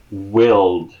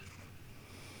willed,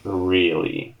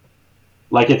 really.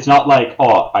 Like it's not like,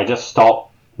 oh, I just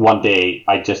stop one day,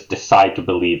 I just decide to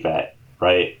believe that,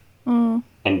 right? And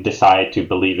decide to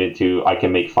believe into I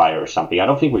can make fire or something. I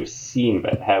don't think we've seen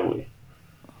that, have we?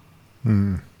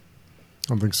 I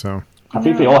don't think so. I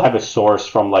think they all have a source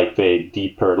from like the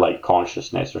deeper like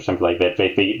consciousness or something like that.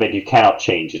 That you cannot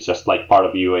change. It's just like part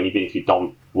of you, and even if you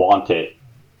don't want it,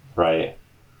 right?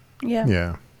 Yeah.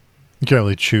 Yeah. You can't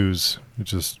really choose. It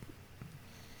just.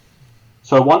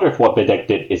 So I wonder if what Benedict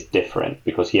did is different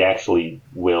because he actually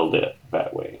willed it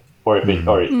that way, or if it's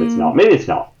not. Maybe it's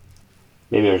not.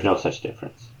 Maybe there's no such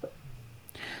difference.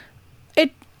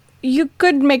 You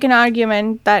could make an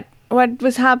argument that what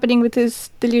was happening with his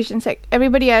delusions, like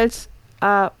everybody else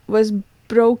was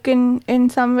broken in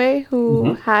some way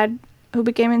who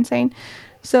became insane.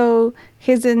 So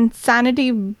his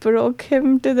insanity broke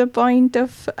him to the point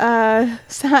of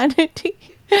sanity.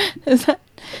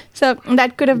 So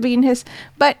that could have been his.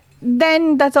 But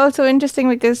then that's also interesting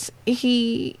because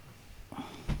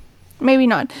maybe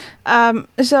not.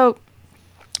 So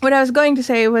what I was going to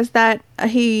say was that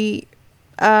he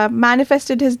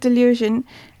manifested his delusion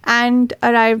and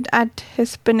arrived at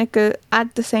his pinnacle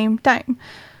at the same time.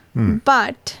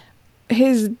 But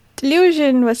his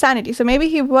delusion was sanity. So maybe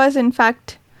he was in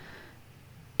fact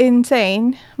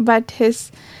insane, but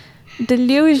his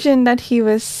delusion that he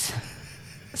was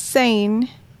sane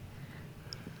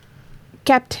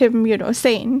kept him,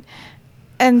 sane.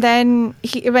 And then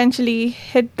he eventually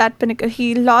hit that pinnacle.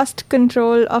 He lost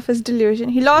control of his delusion.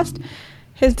 He lost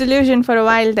his delusion for a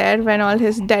while there when all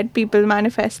his dead people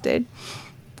manifested.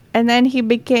 And then he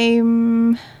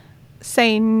became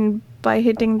sane by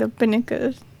hitting the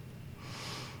pinnacle.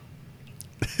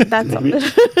 That's all.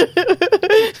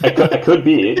 It could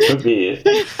be. It could be.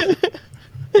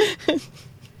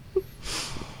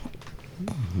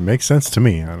 Makes sense to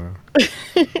me. I don't know.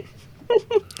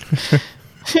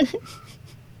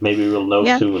 Maybe we'll know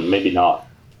soon. Maybe not.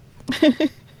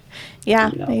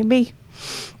 Yeah, maybe.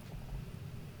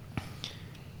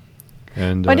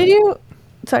 And what did you?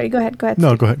 Sorry, go ahead.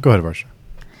 No, go ahead, Varsha.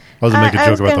 I was going to make a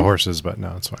joke about the horses, but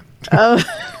no, it's fine. Oh.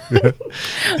 Well,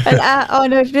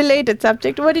 on a related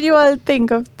subject, what did you all think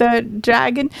of the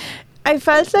dragon? I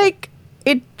felt like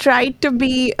it tried to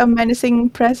be a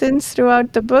menacing presence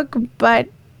throughout the book, but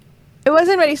it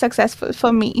wasn't very successful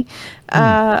for me.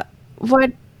 How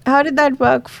did that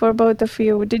work for both of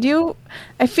you?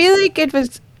 I feel like it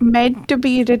was meant to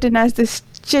be written as this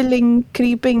chilling,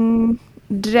 creeping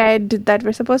dread that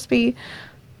we're supposed to be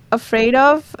afraid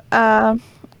of,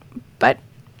 but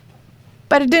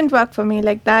it didn't work for me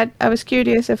like that. I was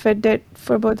curious if it did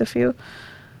for both of you.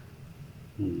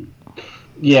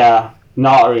 Yeah,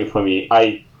 not really for me.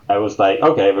 I was like,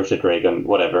 okay, there's a dragon,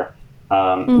 whatever.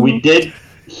 We did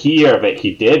hear that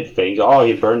he did things. Oh,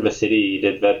 he burned the city, he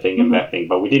did that thing and that thing,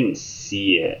 but we didn't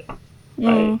see it,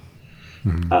 right?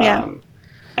 Yeah.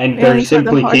 And there's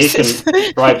implication,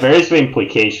 right? There is the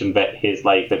implication that his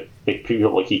like the big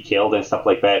people he killed and stuff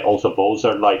like that. Also, those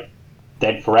are like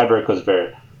dead forever because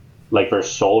their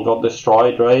soul got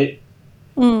destroyed, right?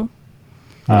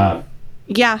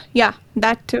 Yeah,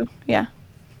 that too. Yeah.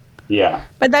 Yeah.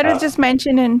 But that was just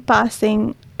mentioned in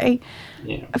passing. I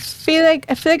feel like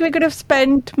we could have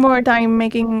spent more time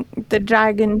making the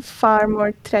dragon far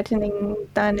more threatening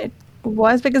than it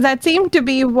was, because that seemed to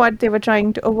be what they were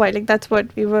trying to avoid. Like that's what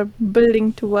we were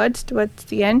building towards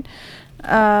the end.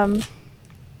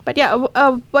 But yeah,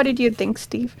 what did you think,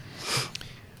 Steve?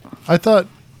 I thought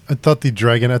the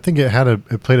dragon. I think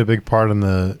it played a big part in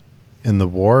the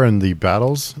war and the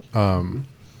battles.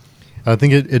 I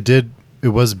think it did it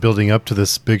was building up to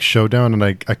this big showdown, and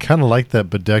I kind of like that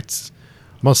Bedecked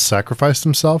almost sacrificed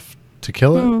himself to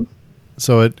kill it.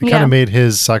 So it kind of made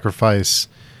his sacrifice,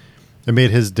 it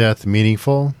made his death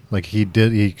meaningful. Like he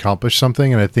accomplished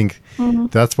something, and I think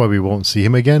that's why we won't see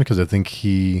him again, because I think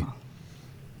he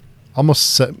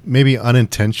almost maybe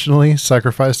unintentionally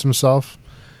sacrificed himself.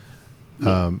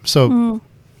 So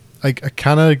I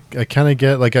kind of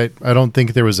get, like, I don't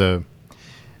think there was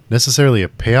necessarily a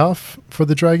payoff for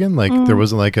the dragon. Like there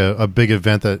wasn't like a big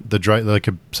event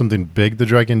that something big the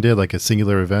dragon did, like a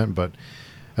singular event. But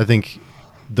I think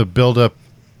the build up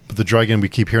of the dragon, we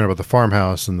keep hearing about the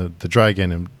farmhouse and the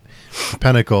dragon and the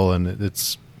pinnacle, and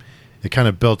it kind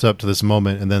of built up to this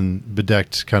moment, and then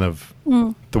Bedecked kind of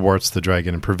thwarts the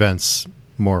dragon and prevents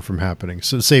more from happening,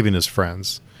 so saving his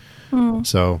friends.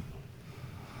 So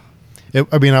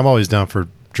I mean, I'm always down for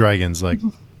dragons like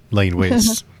laying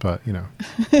waste, but you know.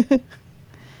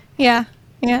 Yeah.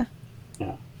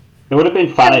 It would have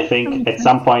been fun, I think, at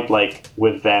some point, like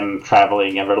with them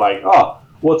traveling, and they're like, "Oh,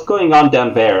 what's going on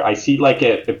down there? I see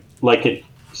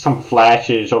some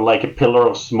flashes or like a pillar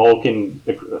of smoke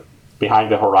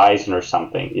behind the horizon or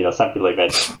something." You know, something like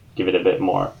that. Give it a bit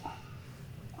more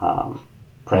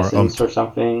presence or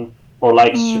something, or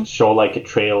like show like a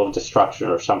trail of destruction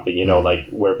or something. You know, like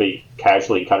where they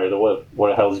casually encounter what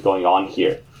the hell is going on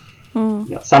here. You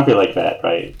know, something like that,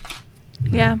 right?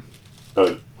 Yeah.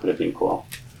 That would have been cool.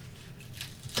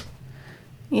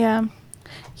 Yeah.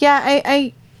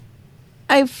 I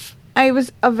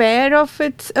was aware of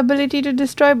its ability to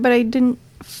destroy, but I didn't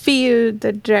feel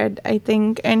the dread, I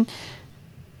think. And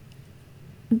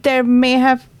there may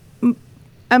have,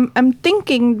 I'm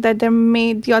thinking that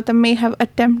the author may have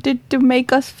attempted to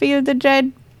make us feel the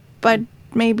dread, but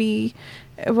maybe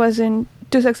it wasn't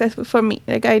too successful for me.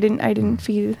 Like I didn't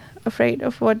feel afraid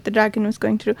of what the dragon was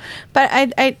going to do. But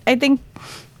I think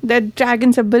the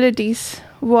dragon's abilities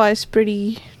was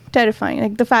pretty terrifying.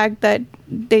 Like the fact that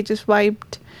they just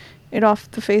wiped it off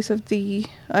the face of the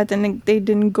earth, and like, they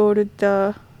didn't go to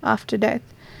the after death.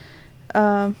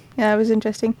 It was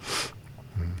interesting.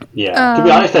 Yeah, to be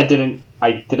honest, I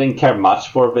didn't care much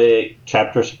for the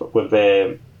chapters with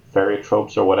the fairy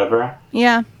tropes or whatever.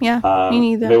 Me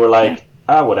neither. They were like,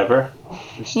 whatever.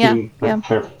 Just doing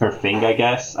their thing, I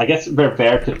guess. I guess they're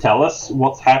there to tell us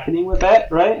what's happening with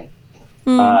that, right?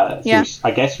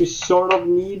 I guess we sort of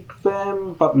need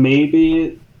them, but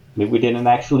maybe we didn't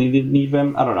actually need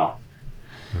them. I don't know.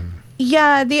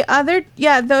 Yeah,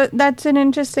 that's an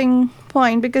interesting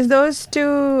point, because those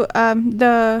two,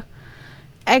 the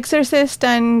exorcist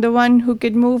and the one who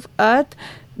could move earth,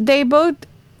 their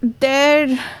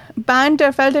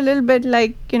banter felt a little bit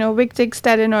like, you know, Wichtig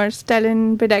Stellan or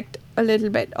Stellan Bedecked a little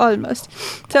bit, almost.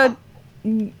 So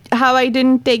how I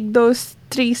didn't take those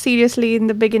three seriously in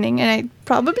the beginning, and I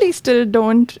probably still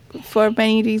don't for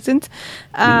many reasons.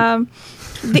 I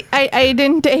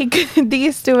didn't take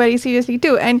these two very seriously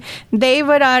too, and they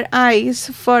were our eyes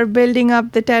for building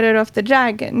up the terror of the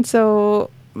dragon. So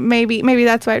maybe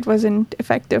that's why it wasn't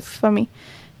effective for me.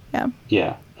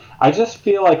 Yeah, I just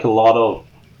feel like a lot of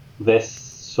this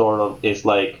sort of is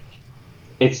like,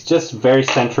 it's just very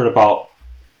centered about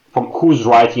from who's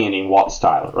writing it in what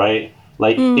style, right?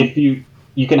 Like if you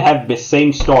can have the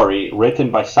same story written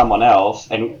by someone else,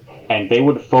 and they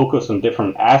would focus on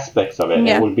different aspects of it, and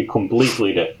it would be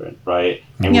completely different, right?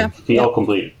 And would feel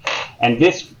completely. And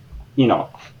this, you know,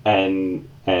 and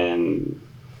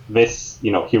this,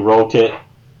 you know, he wrote it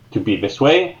to be this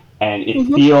way, and it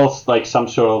feels like some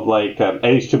sort of like, at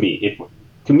least to me,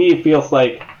 it feels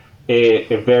like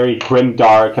a very grim,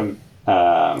 dark,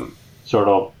 sort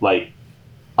of like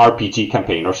RPG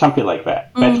campaign or something like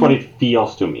that. That's what it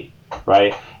feels to me,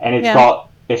 right? And it's got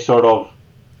a sort of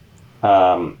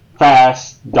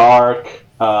fast, dark,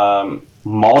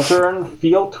 modern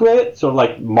feel to it, sort of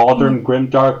like modern, grim,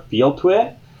 dark feel to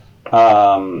it.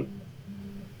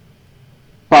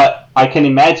 But I can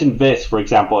imagine this, for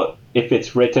example, if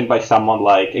it's written by someone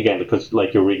like, again, because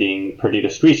like you're reading Perdido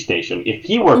Street Station, if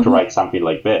he were to write something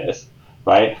like this,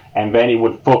 right, and then it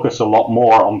would focus a lot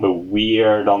more on the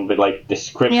weird, on the like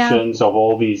descriptions of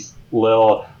all these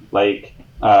little like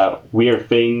weird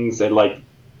things, and like,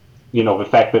 you know, the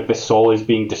fact that the soul is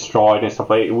being destroyed and stuff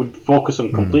like that, it would focus on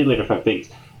completely different things.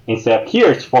 Instead, here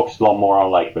it's focused a lot more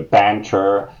on like the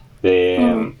banter,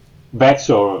 that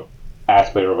sort of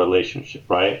aspect of relationship,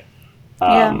 right?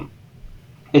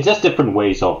 It's just different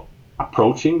ways of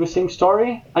approaching the same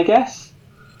story, I guess.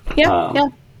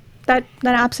 That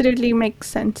absolutely makes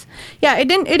sense. Yeah, it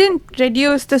didn't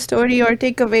reduce the story or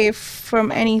take away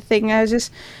from anything. I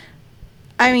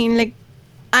mean, like,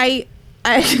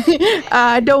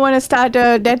 I don't want to start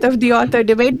a death of the author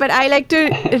debate, but I like to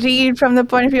read from the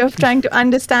point of view of trying to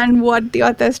understand what the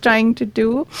author is trying to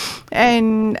do.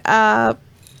 And I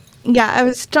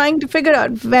was trying to figure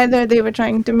out whether they were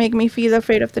trying to make me feel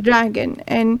afraid of the dragon.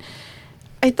 And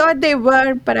I thought they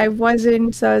were, but I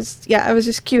wasn't. So I was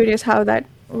just curious how that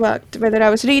worked, whether I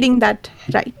was reading that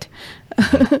right.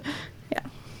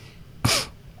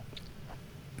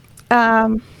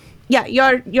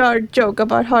 Your joke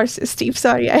about horses, Steve.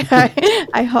 Sorry,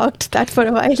 I hogged that for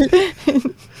a while.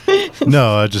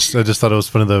 No, I just thought it was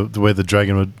funny the way the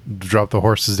dragon would drop the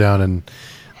horses down and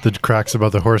the cracks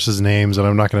about the horses' names, and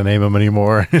I'm not going to name them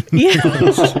anymore.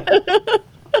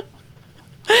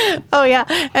 Oh yeah,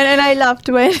 and then I laughed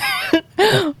when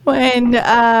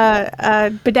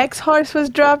Bedek's horse was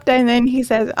dropped, and then he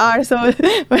says "R," so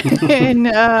when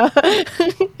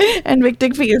and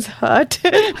Victor feels hurt.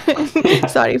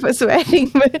 Sorry for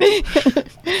swearing, but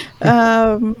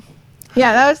that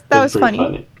was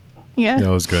funny. Yeah, that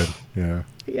was good. Yeah.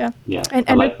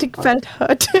 And Victor felt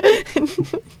hurt.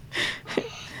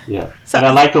 Yeah, and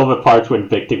I liked all the parts when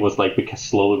Victor was like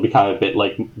slowly becoming a bit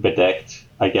like bedecked,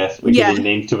 I guess, giving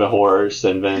names to the horse,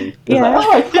 and then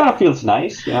it kind of feels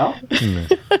nice, Yeah.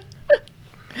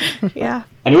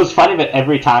 And it was funny that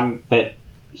every time that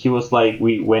he was like,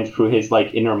 we went through his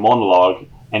like inner monologue,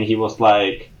 and he was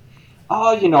like,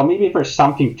 oh, maybe there's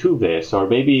something to this, or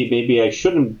maybe I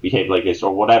shouldn't behave like this,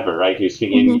 or whatever, right? He was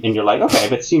thinking, and you're like, okay,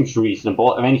 that seems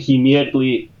reasonable, and then he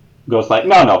immediately goes like,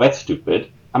 no, that's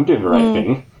stupid. I'm doing the right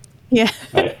thing. Yeah.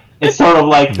 Right? It's sort of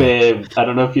like I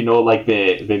don't know if you know, like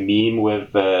the meme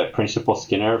with Principal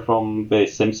Skinner from The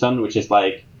Simpsons, which is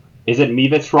like, is it me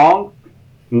that's wrong?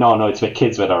 No, it's the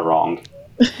kids that are wrong.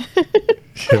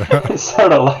 It's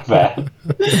sort of like that.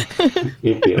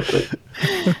 It feels it.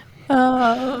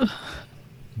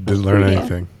 Didn't learn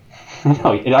anything.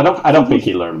 No, I don't think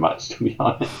he learned much, to be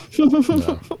honest.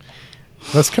 No.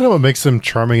 That's kind of what makes him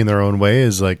charming in their own way,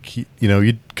 is like, you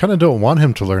kind of don't want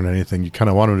him to learn anything. You kind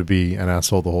of want him to be an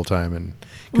asshole the whole time, and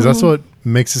because that's what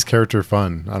makes his character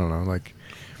fun. I don't know, like,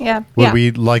 would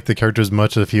we like the character as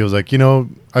much if he was like,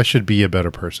 I should be a better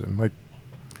person? Like,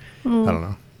 I don't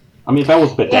know. I mean, that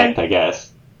was Bedek, I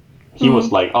guess. He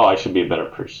was like, oh, I should be a better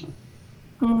person.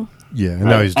 Yeah, and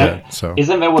now he's dead. So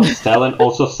isn't that what Stellan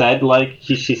also said? Like,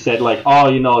 she said, like,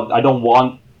 oh,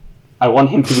 I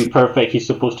want him to be perfect. He's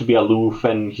supposed to be aloof,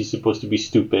 and he's supposed to be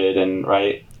stupid, and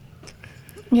right.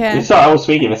 Yeah. So I was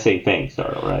thinking the same thing,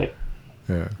 sort of, right?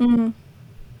 Yeah.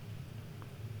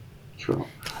 True.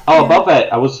 Oh, about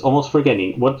that, I was almost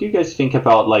forgetting. What do you guys think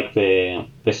about like the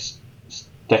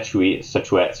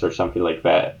statuettes or something like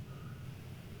that?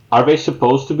 Are they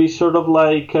supposed to be sort of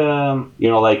like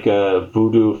like a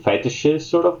voodoo fetishes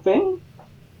sort of thing,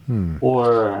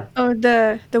 or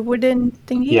the wooden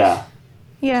thingy? Yeah.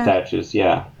 Statues,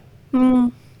 yeah.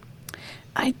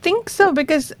 I think so,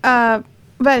 because, I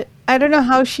don't know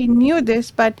how she knew this,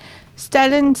 but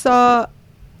Stellan saw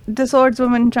the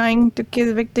swordswoman trying to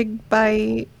kill Victor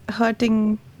by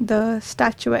hurting the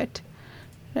statuette,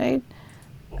 right?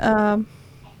 Do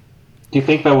you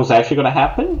think that was actually going to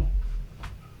happen?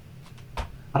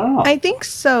 I don't know. I think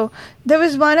so. There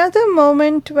was one other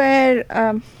moment where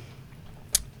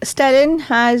Stellan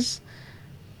has...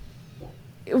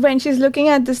 when she's looking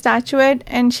at the statuette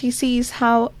and she sees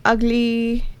how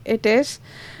ugly it is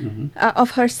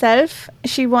of herself,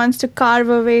 she wants to carve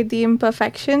away the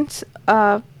imperfections.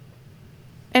 And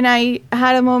I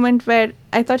had a moment where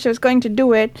I thought she was going to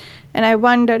do it, and I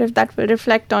wondered if that will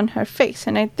reflect on her face.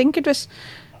 And I think it was...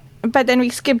 But then we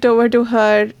skipped over to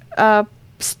her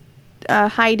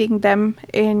hiding them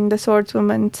in the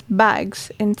swordswoman's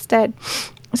bags instead.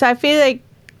 So I feel like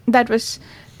that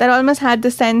almost had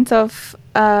the sense of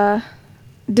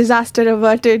disaster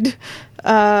averted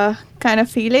kind of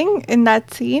feeling in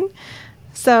that scene.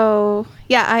 So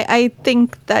I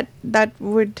think that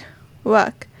would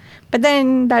work. But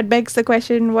then that begs the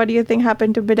question, what do you think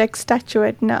happened to Bedek's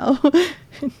statuette now?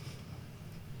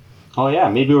 Oh yeah,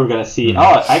 maybe we're gonna see.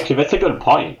 Oh, actually, that's a good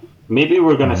point. Maybe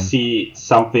we're gonna see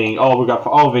something.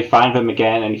 They find him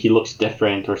again, and he looks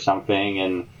different or something,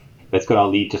 and that's gonna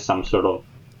lead to some sort of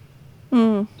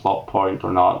plot point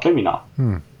or not. Maybe not.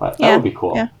 But that would be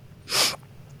cool.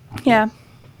 Yeah.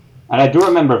 And I do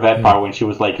remember that part when she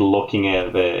was like looking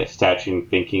at the statue and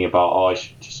thinking about, I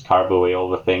should just carve away all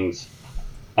the things.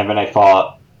 And then I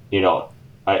thought,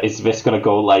 is this gonna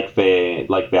go like the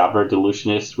other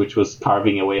delusionist, which was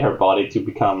carving away her body to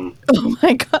become? Oh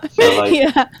my god!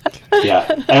 Yeah.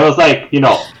 And it was like,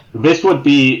 this would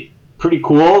be pretty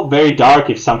cool, very dark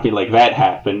if something like that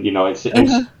happened. It's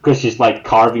because she's like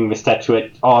carving the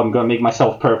statuette. Oh, I'm gonna make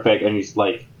myself perfect, and he's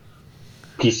like,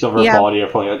 piece of her Yeah. body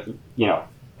or something. You know,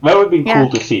 that would be Yeah. cool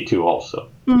to see too. Also,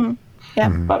 Yeah,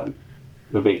 but it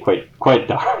would be quite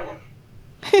dark.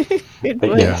 it But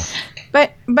would. Yeah.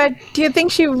 But do you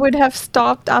think she would have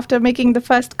stopped after making the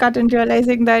first cut and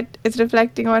realizing that it's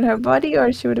reflecting on her body,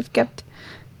 or she would have kept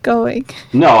going?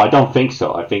 No, I don't think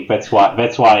so. I think that's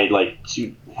why like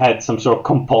she had some sort of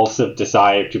compulsive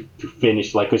desire to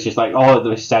finish, like, because she's like, oh,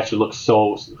 the statue looks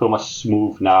so much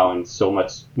smooth now and so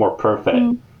much more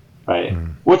perfect, right?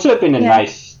 Which would have been a Yeah.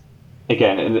 nice,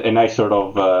 again, a nice sort of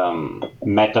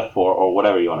metaphor or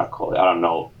whatever you want to call it. I don't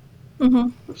know.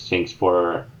 Things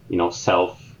for, you know,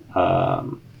 self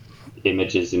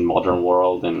images in modern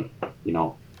world, and, you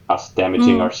know, us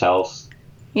damaging ourselves,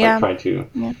 Yeah. like trying to,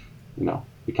 Yeah. you know,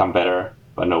 become better,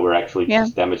 but no, we're actually Yeah.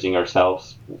 just damaging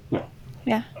ourselves. You know,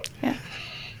 Yeah. Yeah.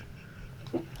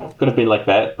 could have been like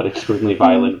that, but extremely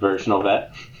violent version of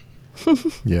that.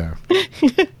 Yeah.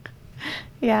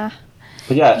 Yeah.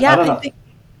 But yeah, Yeah. I don't know. think...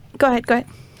 Go ahead. Go ahead.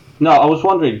 No, I was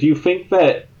wondering, do you think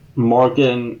that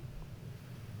Morgan...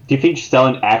 Do you think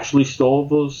Stellan actually stole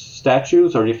those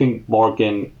statues, or do you think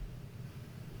Morgan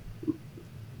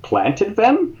planted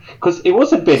them? Because it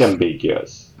was a bit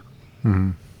ambiguous.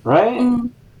 Right?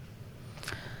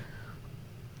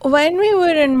 When we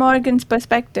were in Morgan's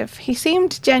perspective, he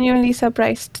seemed genuinely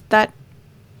surprised that,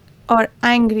 or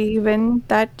angry even,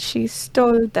 that she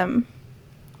stole them.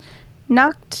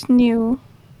 Nacht knew,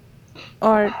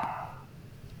 or,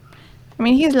 I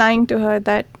mean, he's lying to her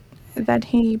that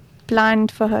he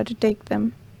planned for her to take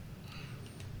them.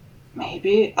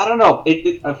 Maybe, I don't know.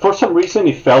 For some reason,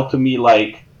 it felt to me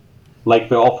like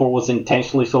the author was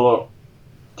intentionally sort of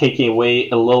taking away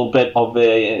a little bit of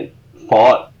a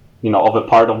thought, you know, of a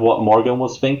part of what Morgan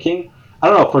was thinking. I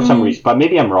don't know, for some reason, but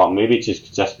maybe I'm wrong. Maybe it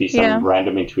just be some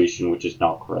random intuition, which is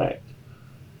not correct.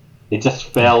 It just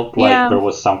felt like there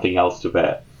was something else to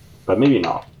that, but maybe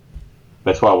not.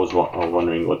 That's why I was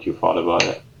wondering what you thought about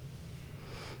it.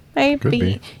 Maybe. Could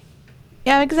be.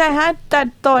 Yeah, because I had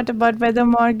that thought about whether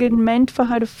Morgan meant for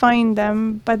her to find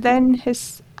them, but then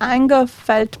his anger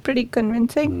felt pretty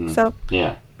convincing. So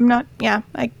Yeah. I'm not. Yeah,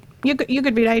 you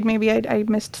could be right. Maybe I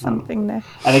missed something there.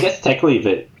 And I guess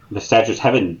technically the statues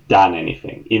haven't done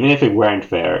anything. Even if it weren't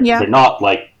there, Yeah. they're not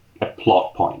like a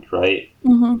plot point, right?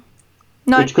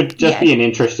 Not Which could just yet. be an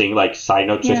interesting like side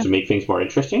note just Yeah. to make things more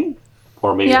interesting.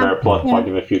 Or maybe Yeah. they're a plot Yeah. point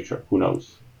in the future. Who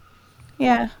knows?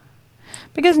 Yeah,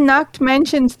 because Nacht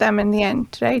mentions them in the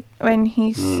end, right? When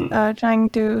he's trying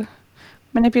to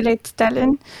manipulate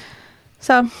Stellan.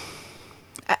 So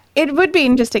it would be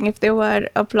interesting if they were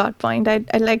a plot point.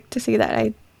 I'd like to see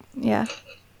that. Yeah,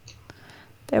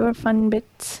 there were fun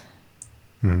bits.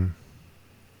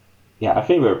 Yeah, I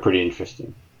think they were pretty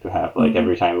interesting to have. Like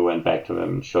every time we went back to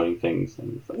them showing things,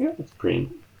 and it's like, yeah,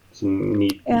 it's a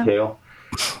neat Yeah. detail.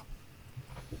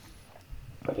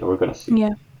 But yeah, we're gonna see.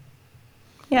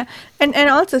 Yeah, and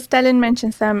also Stellan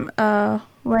mentions them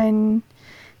when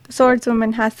the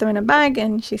swordswoman has them in a bag,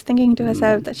 and she's thinking to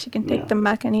herself that she can take them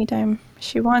back anytime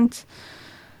she wants.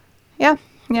 Yeah,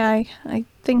 I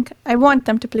think I want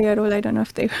them to play a role. I don't know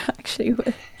if they actually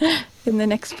will in the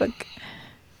next book.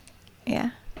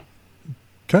 Yeah.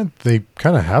 They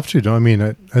kind of have to, don't I mean,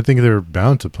 I think they're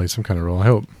bound to play some kind of role, I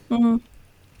hope.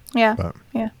 Yeah. But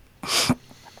Yeah.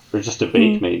 Or just a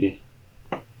bait, maybe.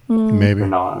 maybe.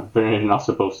 They're not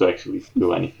supposed to actually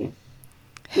do anything.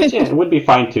 Which, yeah, it would be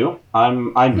fine too.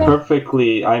 I'm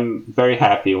very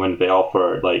happy when the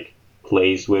author like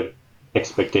plays with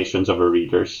expectations of her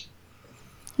readers.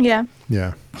 Yeah.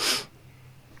 Yeah.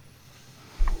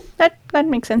 That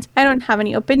makes sense. I don't have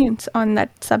any opinions on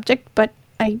that subject, but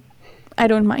I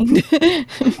don't mind.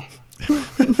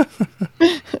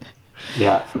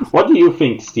 Yeah. What do you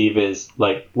think, Steve, is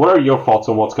like, what are your thoughts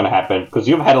on what's going to happen? Because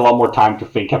you've had a lot more time to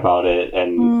think about it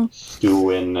and stew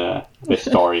in the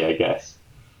story, I guess.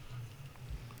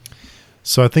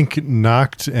 So I think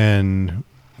Nacht and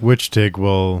Witchtig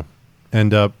will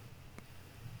end up,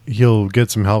 he'll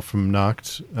get some help from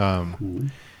Nacht.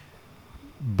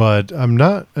 But I'm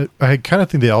not, I kind of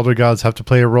think the Elder Gods have to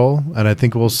play a role. And I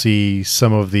think we'll see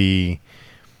some of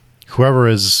whoever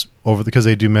is because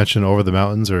they do mention over the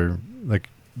mountains, or like,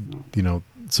 you know,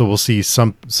 so we'll see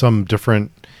some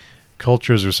different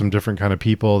cultures or some different kind of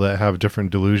people that have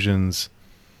different delusions.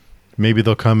 Maybe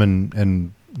they'll come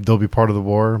and they'll be part of the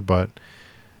war, but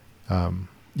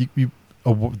the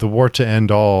war to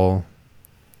end all,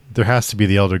 there has to be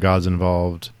the Elder Gods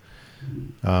involved.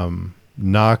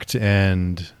 Nacht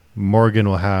and Morgan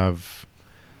will have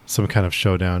some kind of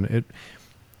showdown.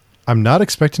 I'm not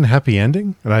expecting a happy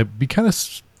ending, and I'd be kind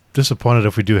of disappointed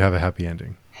if we do have a happy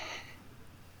ending.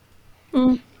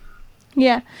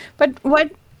 Yeah, but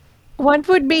what What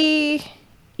would be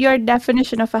your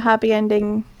definition of a happy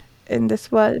ending in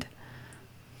this world?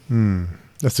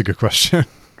 That's a good question.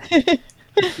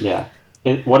 Yeah.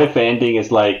 What if the ending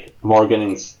is like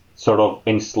Morgan sort of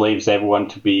enslaves everyone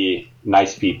to be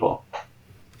nice people?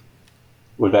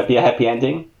 Would that be a happy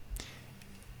ending?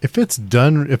 If it's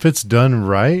done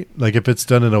right, like if it's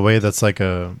done in a way that's like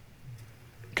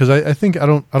because I think I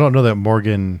don't know that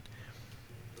Morgan,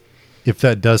 if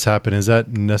that does happen, is that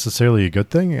necessarily a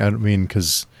good thing? I mean,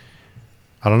 because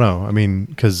I don't know. I mean,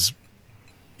 because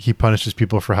he punishes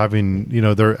people for having,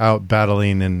 they're out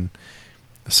battling and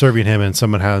serving him, and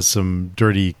someone has some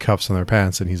dirty cuffs on their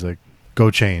pants, and he's like,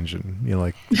 "Go change," and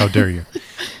like, "How dare you?"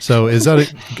 So is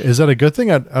that a good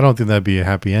thing? I don't think that'd be a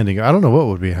happy ending. I don't know what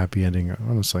would be a happy ending,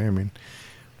 honestly. I mean,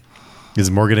 is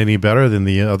Morgan any better than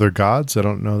the other gods? I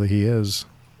don't know that he is.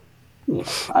 Yeah.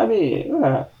 I mean,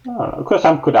 I don't know. Of course,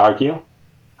 some could argue.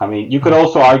 I mean, you could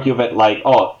also argue that like,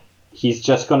 oh, he's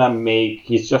just gonna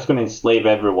enslave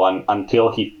everyone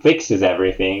until he fixes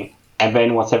everything, and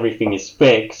then once everything is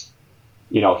fixed,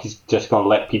 he's just gonna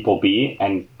let people be,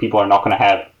 and people are not gonna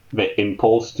have the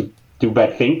impulse to do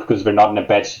bad things because they're not in a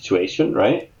bad situation,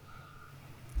 right?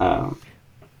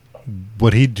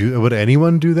 Would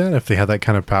anyone do that if they had that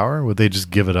kind of power? Would they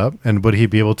just give it up? And would he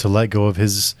be able to let go of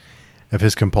his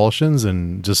compulsions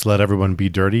and just let everyone be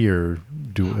dirty, or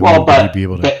would he be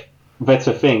able to? That's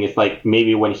the thing. It's like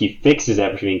maybe when he fixes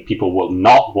everything, people will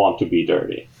not want to be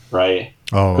dirty, right?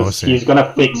 Oh, because he's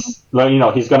gonna fix.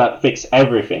 He's gonna fix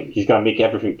everything. He's gonna make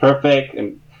everything perfect,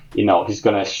 and he's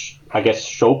gonna, I guess,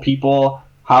 show people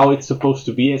how it's supposed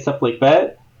to be and stuff like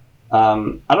that. I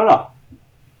don't know.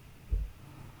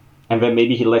 And then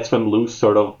maybe he lets them loose,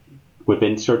 sort of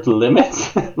within certain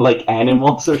limits, like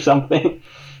animals or something.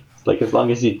 It's like, as long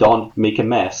as you don't make a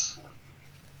mess.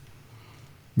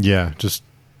 Yeah, just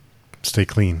stay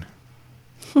clean.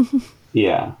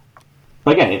 Yeah.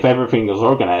 But again, if everything was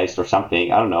organized or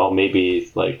something, I don't know, maybe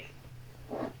it's like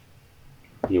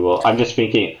you will. I'm just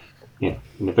thinking, in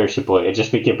a very simple way, I'm just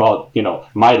thinking about,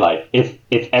 my life. If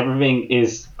everything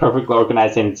is perfectly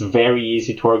organized and it's very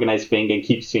easy to organize things and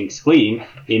keep things clean,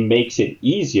 it makes it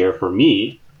easier for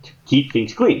me to keep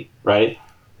things clean, right?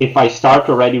 If I start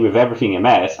already with everything a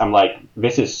mess, I'm like,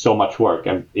 this is so much work,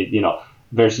 and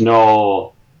there's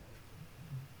no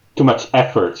too much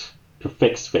effort to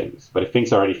fix things. But if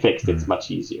things are already fixed, it's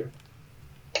much easier.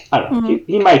 I don't know.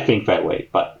 He might think that way,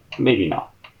 but maybe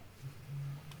not.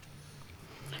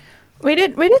 We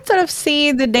did sort of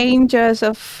see the dangers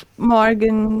of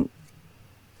Morgan.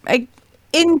 Like,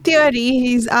 in theory,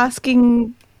 he's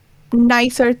asking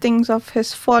nicer things of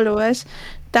his followers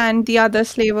than the other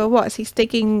slaver was. He's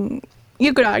taking,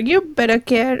 you could argue, better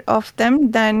care of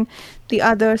them than the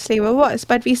other slaver was.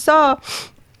 But we saw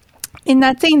in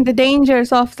that scene the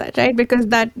dangers of that, right? Because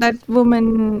that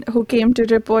woman who came to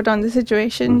report on the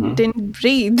situation didn't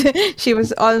breathe. She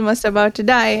was almost about to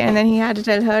die, and then he had to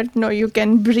tell her, no, you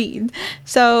can breathe.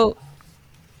 So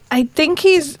I think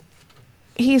he's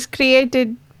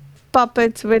created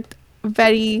puppets with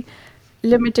very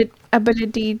limited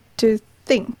ability to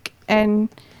think, and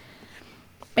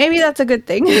maybe that's a good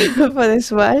thing for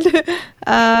this world.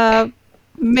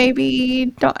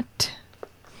 Maybe not.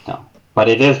 No. But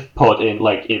it is put in,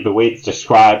 like, the way it's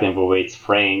described and the way it's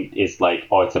framed is like,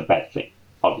 oh, it's a bad thing,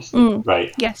 obviously,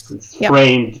 right? Yes. It's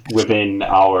framed within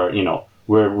our,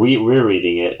 we're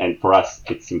reading it, and for us,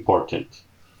 it's important.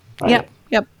 Right?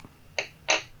 Yep.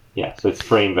 Yeah, so it's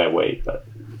framed that way, but...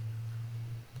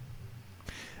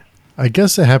 I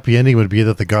guess a happy ending would be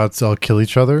that the gods all kill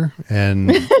each other, and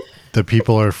the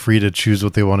people are free to choose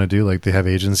what they want to do, like they have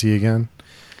agency again.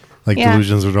 Like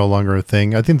delusions are no longer a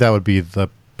thing. I think that would be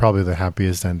probably the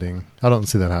happiest ending. I don't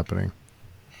see that happening.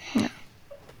 Yeah.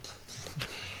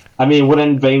 I mean,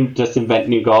 wouldn't they just invent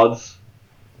new gods?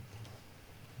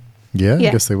 Yeah,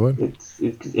 I guess they would.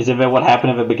 Isn't that what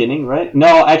happened at the beginning, right?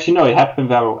 No, actually, no. It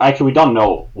happened. Actually, we don't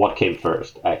know what came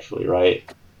first. Actually, right?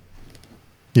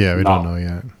 Yeah, we don't know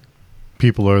yet.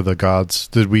 People are the gods.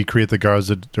 Did we create the gods,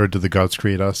 or did the gods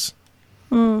create us?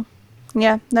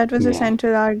 Yeah, that was a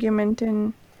central argument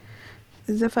in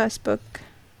the first book.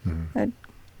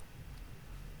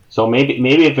 So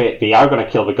maybe if they are going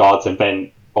to kill the gods, and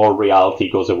then all reality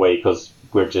goes away because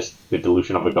we're just the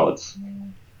delusion of the gods.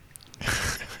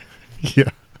 Yeah.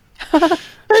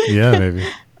 Yeah, maybe.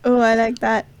 Oh, I like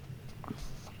that.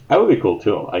 That would be cool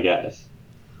too, I guess.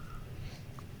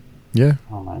 Yeah.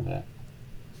 I don't mind that.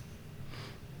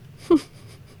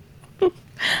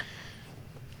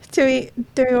 Do we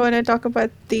want to talk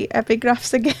about the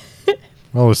epigraphs again?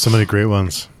 Oh, there's so many great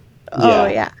ones. Oh,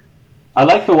 yeah. I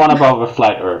like the one about the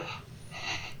flat Earth.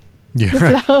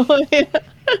 Yeah.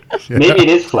 Maybe it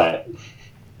is flat.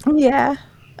 Yeah.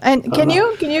 And can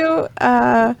you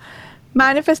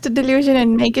manifest a delusion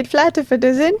and make it flat if it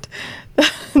isn't?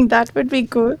 That would be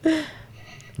cool.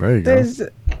 There you go. There's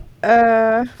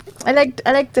I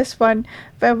like this one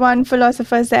where one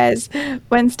philosopher says,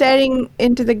 when staring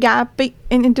into the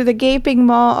gaping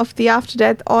maw of the after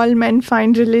death, all men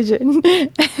find religion.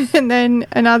 And then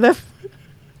another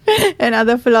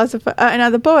philosopher,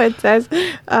 another poet says,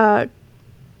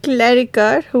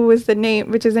 Cleriker,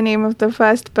 which is the name of the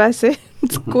first person in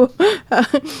school.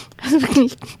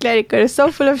 Cleriker is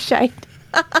so full of shite.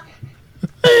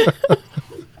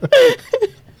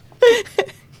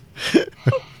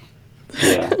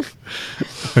 Yeah.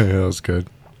 Yeah, that was good.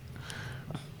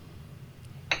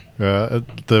 The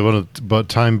one about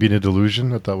time being a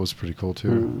delusion, I thought was pretty cool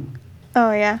too.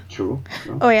 Oh yeah. True.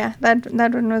 Oh yeah. That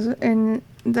one was in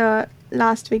the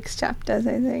last week's chapters,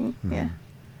 I think. Yeah.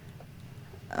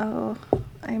 Oh,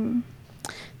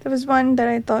 there was one that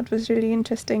I thought was really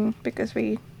interesting because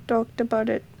we talked about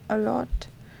it a lot.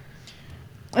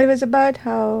 It was about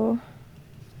how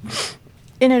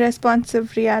in a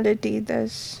responsive reality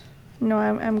there's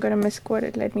I'm going to misquote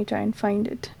it. Let me try and find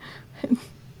it.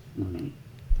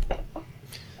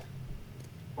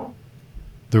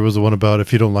 There was the one about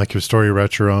if you don't like your story,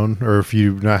 write your own, or if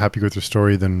you're not happy with your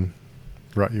story, then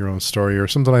write your own story, or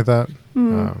something like that.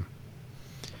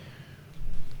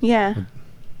 Yeah.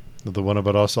 The one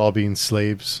about us all being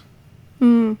slaves.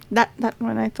 That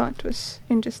one I thought was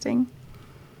interesting.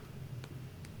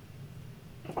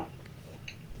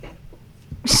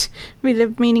 We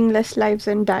live meaningless lives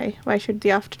and die. Why should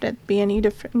the after death be any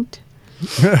different?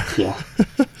 Yeah.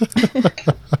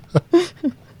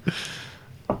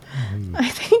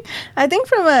 I think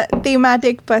from a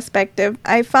thematic perspective,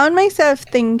 I found myself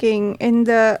thinking in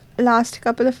the last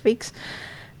couple of weeks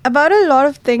about a lot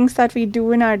of things that we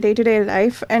do in our day-to-day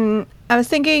life, and I was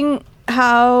thinking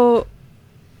how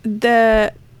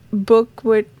the book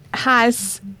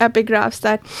has epigraphs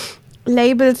that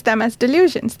labels them as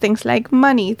delusions, things like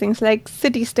money, things like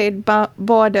city-state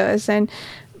borders, and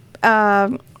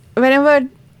whenever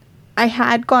I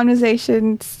had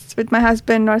conversations with my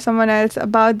husband or someone else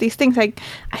about these things, I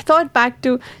thought back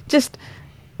to just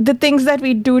the things that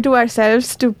we do to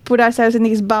ourselves to put ourselves in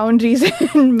these boundaries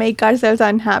and make ourselves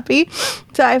unhappy.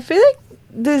 So I feel like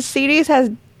this series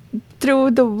has,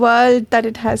 through the world that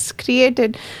it has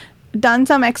created, done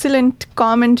some excellent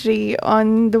commentary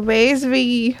on the ways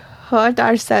we hurt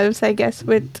ourselves, I guess,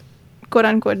 with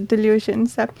quote-unquote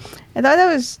delusions. So I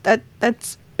thought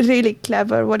that's really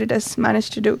clever what it has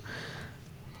managed to do.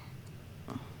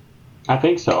 I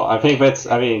think so. I think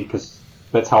because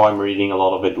that's how I'm reading a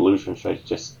lot of delusions, right?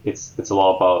 It's a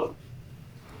lot about,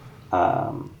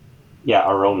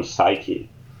 our own psyche.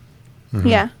 Mm-hmm.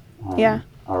 Yeah.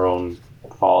 Our own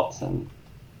thoughts and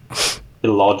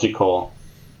illogical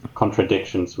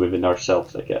contradictions within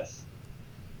ourselves, I guess.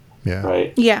 Yeah.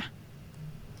 Right? Yeah.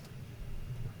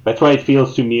 That's why it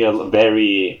feels to me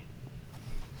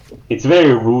it's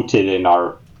very rooted in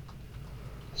our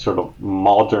sort of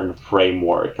modern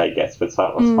framework, I guess. That's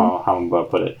how I'm going to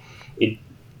put it.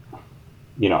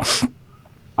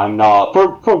 I'm not,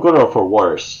 for good or for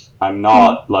worse, I'm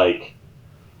not like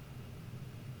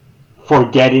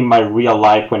forgetting my real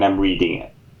life when I'm reading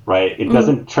it, right? It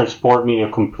doesn't transport me in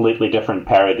a completely different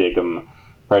paradigm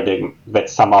that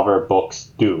some other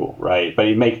books do, right? But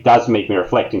it does make me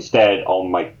reflect instead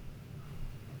on my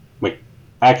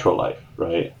actual life,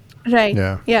 right? Right.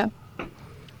 Yeah.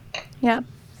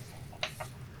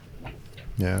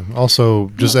 Also,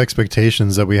 just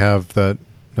expectations that we have that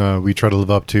we try to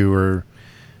live up to, or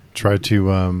try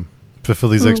to fulfill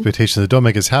these expectations that don't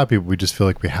make us happy, but we just feel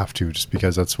like we have to, just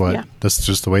because that's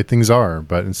just the way things are.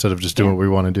 But instead of just doing what we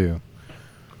want to do.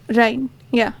 Right.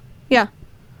 Yeah.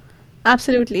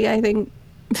 Absolutely. I think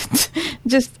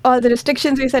just all the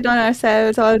restrictions we set on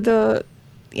ourselves,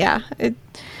 it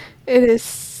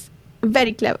is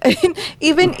very clever.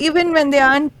 even when there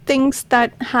aren't things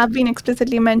that have been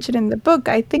explicitly mentioned in the book,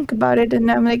 I think about it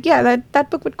and I'm like, that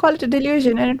book would call it a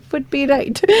delusion, and it would be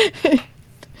right.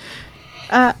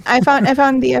 I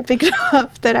found the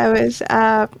epigraph that I was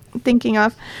thinking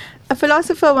of. A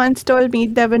philosopher once told me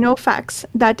there were no facts,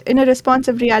 that in a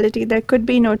responsive reality there could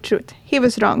be no truth. He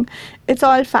was wrong. It's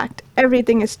all fact.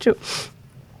 Everything is true.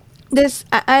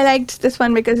 I liked this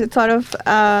one because it's sort of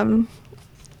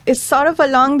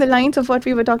along the lines of what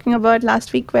we were talking about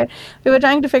last week, where we were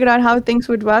trying to figure out how things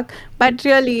would work, but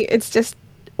really it's just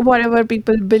whatever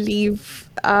people believe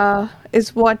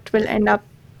is what will end up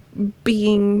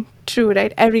being true,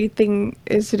 right? Everything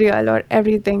is real or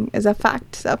everything is a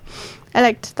fact. So I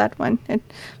liked that one. It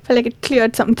felt like it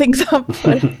cleared some things up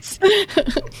for us.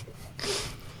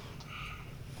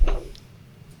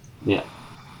 Yeah.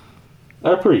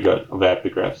 They're pretty good of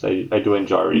epigraphs. I do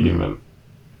enjoy reading them.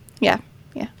 Yeah.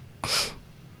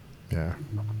 Yeah.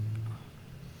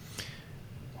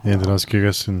 Anything else you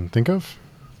guys can think of?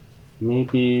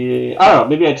 Maybe, I don't know,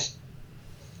 maybe I just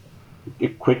a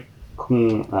quick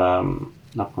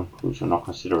not conclusion, not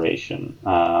consideration.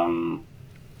 I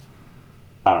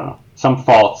don't know. Some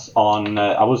thoughts on.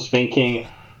 I was thinking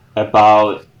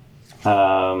about.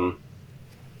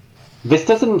 This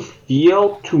doesn't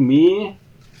feel to me.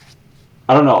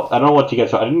 I don't know. I don't know what you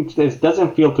guys are. This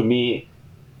doesn't feel to me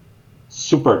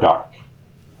super dark,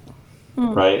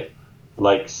 right?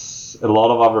 Like a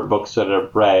lot of other books that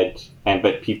I've read and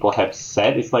that people have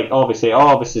said, it's like, oh, they say,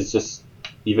 oh, this is just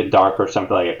even darker or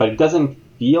something like it. But it doesn't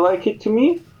feel like it to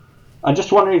me. I'm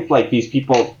just wondering if, like, these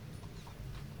people.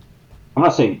 I'm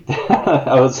not saying.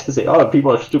 I was going to say, oh,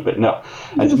 people are stupid. No,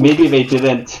 maybe they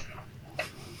didn't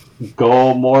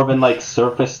go more than like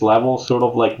surface level, sort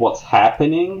of like what's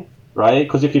happening, right?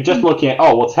 Because if you're just looking at,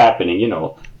 oh, what's happening, you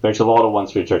know, there's a lot of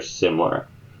ones which are similar.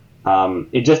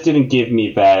 It just didn't give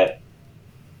me that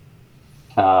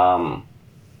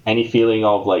any feeling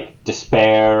of like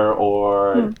despair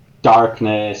or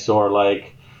darkness or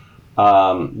like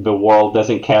the world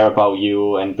doesn't care about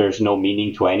you and there's no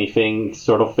meaning to anything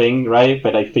sort of thing, right?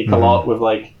 But I think a lot with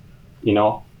like, you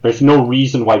know, there's no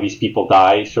reason why these people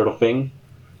die sort of thing.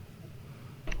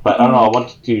 But I don't know, I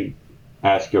wanted to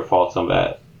ask your thoughts on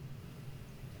that.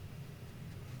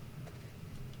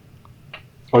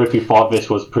 Or if you thought this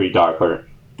was pretty dark, or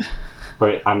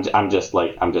I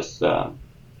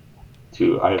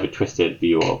have a twisted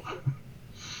view of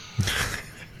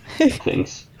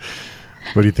things.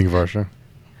 What do you think, Varsha?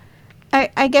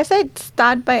 I guess I'd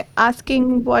start by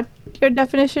asking what your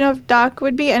definition of dark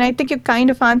would be, and I think you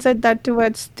kind of answered that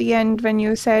towards the end when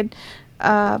you said,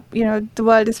 you know, the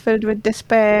world is filled with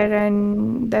despair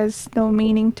and there's no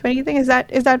meaning to anything. Is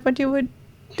that what you would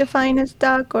define as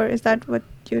dark, or is that what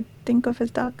you think of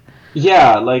as dark?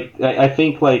 Yeah, like I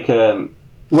think like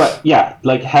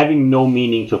like having no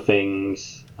meaning to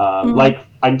things. Like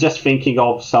I'm just thinking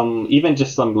of some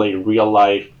like real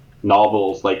life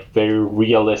novels, like very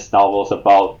realist novels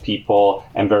about people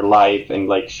and their life, and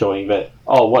like showing that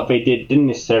what they did didn't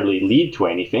necessarily lead to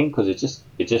anything, because it's just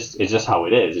how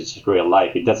it is. It's just real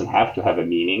life. It doesn't have to have a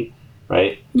meaning,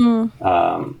 right?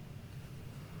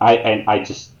 I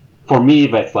just, for me,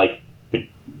 that's like the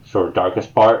sort of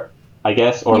darkest part, I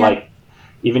guess, or like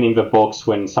even in the books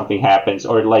when something happens,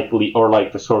 or like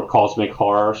the sort of cosmic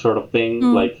horror sort of thing,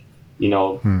 like, you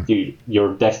know,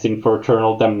 you're destined for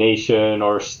eternal damnation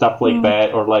or stuff like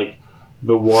that, or like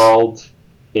the world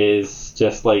is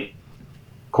just like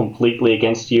completely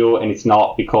against you, and it's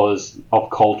not because of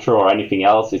culture or anything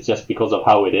else, it's just because of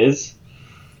how it is.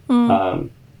 That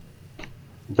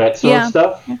sort of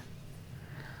stuff.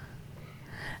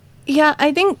 Yeah,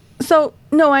 I think so.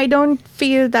 No, I don't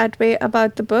feel that way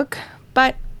about the book,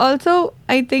 but also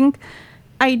I think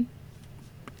I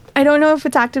don't know if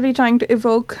it's actively trying to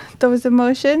evoke those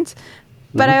emotions,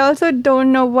 but I also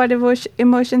don't know what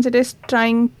emotions it is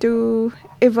trying to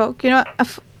evoke. You know,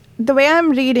 the way I'm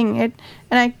reading it,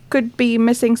 and I could be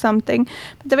missing something,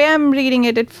 but the way I'm reading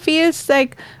it, it feels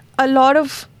like a lot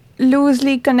of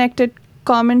loosely connected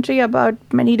commentary about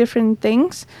many different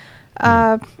things.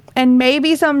 And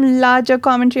maybe some larger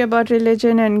commentary about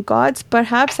religion and gods,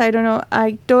 perhaps. I don't know.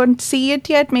 I don't see it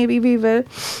yet. Maybe we will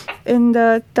in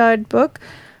the third book.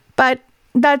 But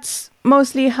that's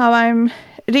mostly how I'm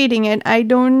reading it. I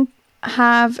don't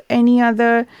have any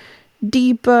other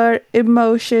deeper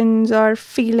emotions or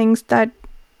feelings that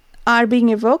are being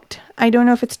evoked. I don't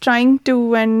know if it's trying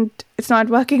to and it's not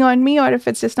working on me, or if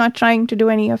it's just not trying to do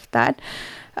any of that.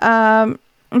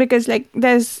 Because like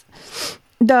there's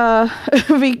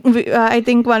I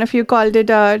think one of you called it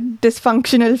a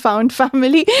dysfunctional found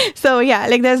family. So yeah,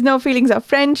 like there's no feelings of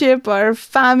friendship or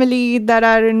family that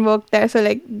are invoked there. So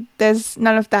like there's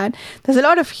none of that. There's a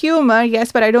lot of humor,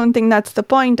 yes, but I don't think that's the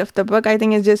point of the book. I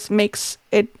think it just makes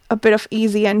it a bit of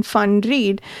easy and fun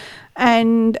read.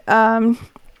 And the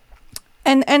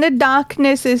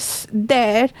darkness is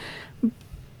there,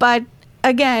 but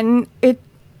again,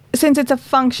 since it's a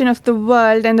function of the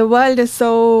world, and the world is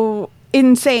so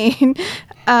insane,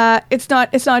 it's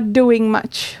not doing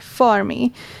much for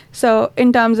me. So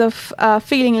in terms of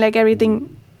feeling like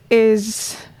everything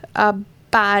is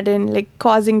bad and like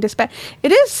causing despair,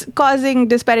 it is causing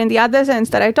despair in the other sense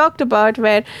that I talked about,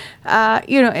 where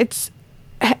you know,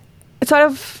 sort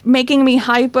of making me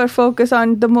hyper focus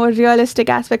on the more realistic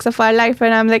aspects of our life,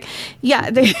 and I'm like, yeah,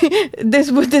 this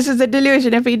is a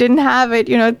delusion. If we didn't have it,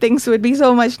 things would be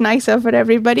so much nicer for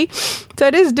everybody. So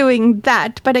it is doing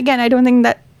that, but again, I don't think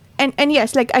that, and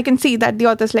yes, like I can see that the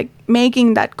author's like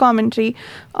making that commentary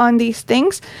on these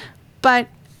things, but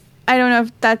I don't know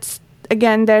if that's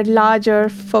again their larger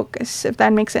focus, if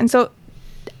that makes sense. So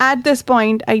at this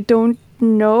point, I don't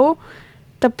know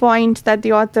the point that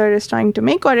the author is trying to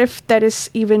make, or if there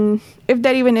even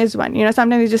is one.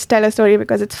 Sometimes you just tell a story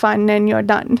because it's fun and you're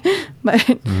done. But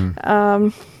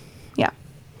yeah.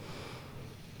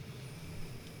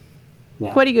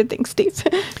 What do you think, Steve?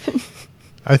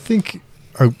 I think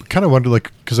I kind of wonder,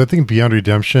 like, because I think Beyond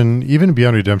Redemption,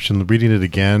 reading it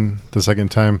again the second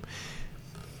time,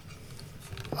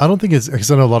 I don't think it's,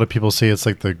 because I know a lot of people say it's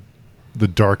like the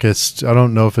darkest. I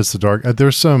don't know if it's the dark.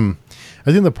 There's some.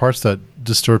 I think the parts that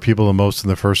disturb people the most in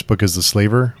the first book is the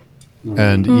slaver,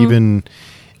 and even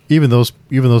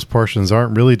those portions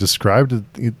aren't really described.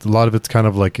 A lot of it's kind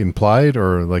of like implied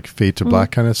or like fade to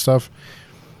black kind of stuff.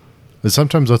 And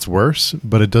sometimes that's worse,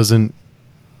 but it doesn't.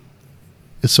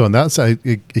 So on that side,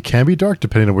 it can be dark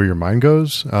depending on where your mind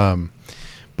goes,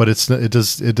 but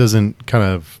it doesn't kind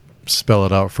of spell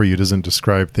it out for you. It doesn't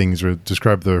describe things or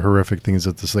describe the horrific things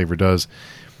that the slaver does.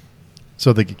 So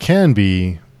I think it can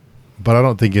be. But I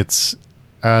don't think it's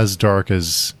as dark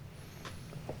as,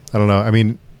 I don't know. I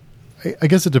mean, I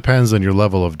guess it depends on your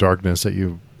level of darkness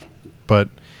but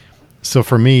so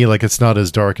for me, like, it's not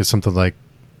as dark as something like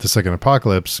The Second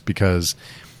Apocalypse, because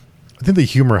I think the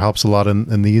humor helps a lot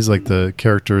in these, like the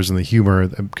characters and the humor,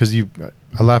 because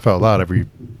I laugh out loud every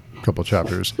couple of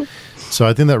chapters. So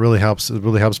I think that really helps. It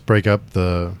really helps break up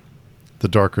the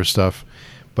darker stuff.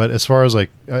 But as far as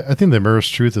like, I think The Mirror's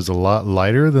Truth is a lot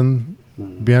lighter than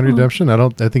Beyond Redemption. I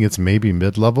think it's maybe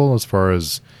mid-level as far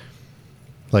as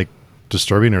like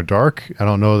disturbing or dark. I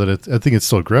don't know that I think it's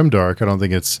still grimdark. I don't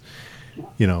think it's,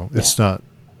 it's not,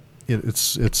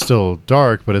 it's still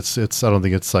dark, but it's, I don't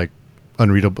think it's like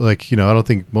unreadable. Like, I don't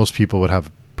think most people would have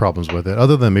problems with it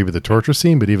other than maybe the torture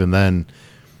scene, but even then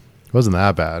it wasn't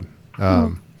that bad.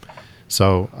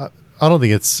 So I don't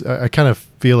think I kind of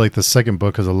feel like the second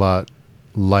book is a lot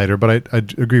lighter, but I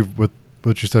agree with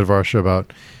what you said, Varsha,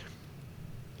 about,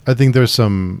 I think there's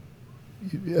some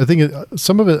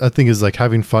of it, I think, is like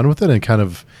having fun with it and kind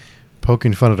of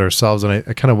poking fun at ourselves. And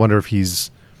I kind of wonder if he's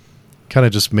kind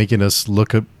of just making us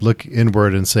look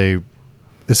inward and say,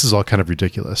 this is all kind of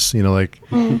ridiculous,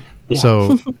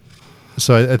 So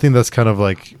I think that's kind of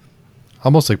like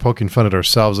almost like poking fun at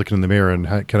ourselves, looking in the mirror and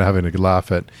kind of having a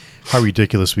laugh at how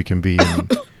ridiculous we can be.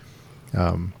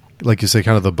 And, like you say,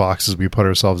 kind of the boxes we put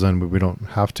ourselves in, but we don't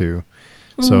have to.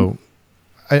 So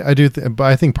I do, but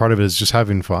I think part of it is just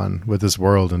having fun with this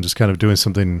world and just kind of doing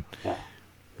something,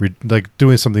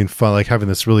 doing something fun, like having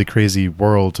this really crazy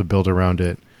world to build around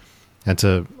it, and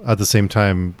to at the same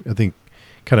time, I think,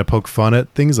 kind of poke fun at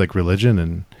things like religion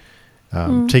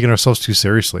and taking ourselves too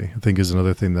seriously. I think is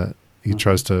another thing that he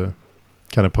tries to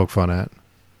kind of poke fun at.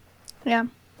 Yeah,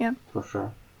 for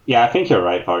sure. Yeah, I think you're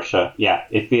right, Varsha. Yeah,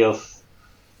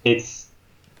 it's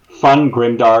fun,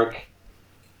 grimdark.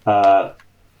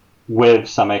 With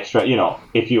some extra,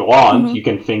 if you want, you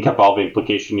can think about the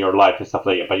implication in your life and stuff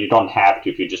like that, but you don't have to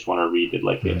if you just want to read it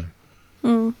like it.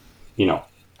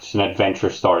 It's an adventure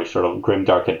story, sort of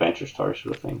grimdark adventure story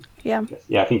sort of thing. Yeah.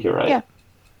 Yeah, I think you're right.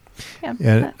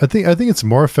 Yeah. I think it's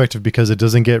more effective because it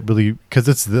doesn't get really, because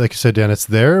it's, like you said, Dan, it's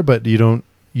there, but you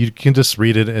can just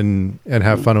read it and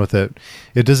have fun with it.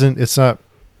 It's not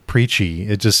preachy.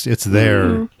 It's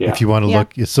there if you want to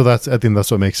look. So I think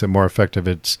that's what makes it more effective.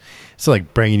 It's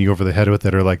like banging you over the head with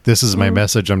it, or like, this is my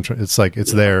message. It's like,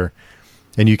 it's there,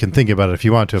 and you can think about it if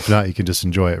you want to. If not, you can just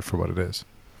enjoy it for what it is.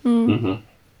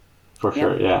 For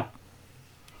sure. Yeah.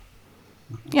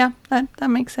 Yeah, that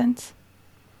makes sense.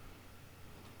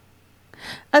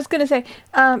 I was going to say,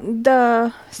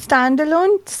 the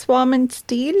standalone Swarm and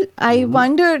Steel, I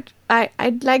wondered,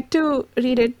 I'd like to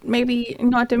read it, maybe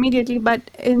not immediately, but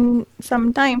in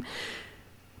some time,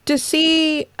 to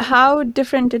see how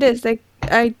different it is. Like,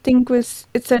 I think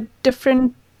it's a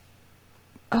different,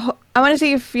 I want to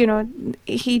see if,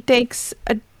 he takes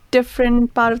a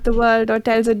different part of the world or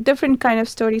tells a different kind of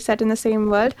story set in the same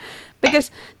world,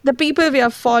 because the people we are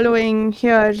following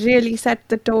here really set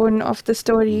the tone of the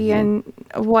story and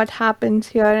what happens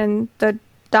here and the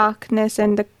darkness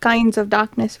and the kinds of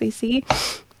darkness we see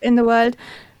in the world.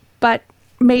 But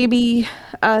maybe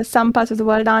some parts of the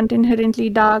world aren't inherently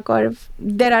dark, or if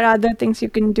there are other things you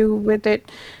can do with it.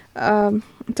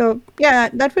 So yeah,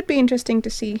 that would be interesting to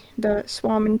see the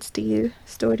Swarm and Steel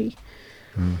story.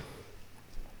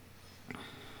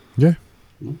 Yeah.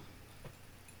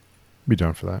 Be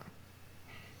down for that.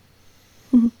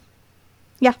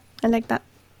 Yeah, I like that.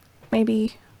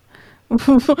 Maybe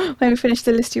when we finish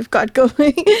the list you've got going,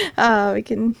 we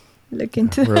can look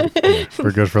into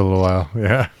We're good for a little while.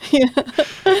 Yeah. Yeah.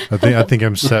 I think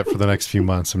I'm set for the next few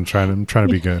months. I'm trying to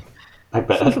be good. I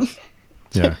bet.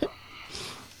 Yeah.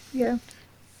 Yeah.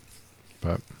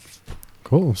 But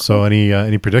cool. So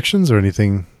any predictions or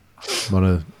anything? Want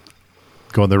to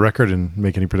go on the record and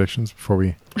make any predictions before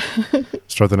we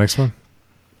start the next one?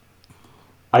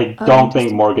 I don't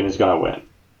think Morgan is going to win.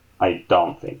 I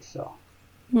don't think so.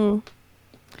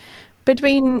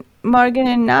 Between Morgan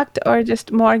and Nacht, or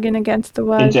just Morgan against the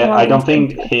world? I don't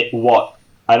think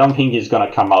I don't think he's going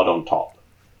to come out on top.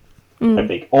 I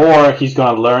think, or he's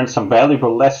going to learn some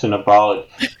valuable lesson about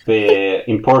the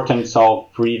importance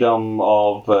of freedom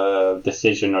of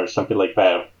decision or something like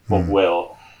that, of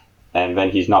will, and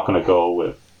then he's not going to go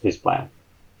with his plan.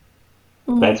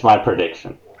 That's my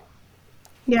prediction.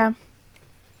 Yeah.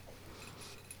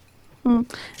 I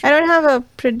don't have a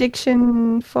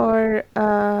prediction for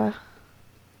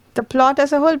the plot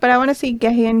as a whole, but I want to see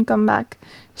Gehian come back.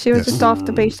 She was just off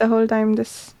the page the whole time,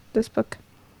 this book.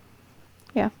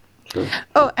 Yeah. True.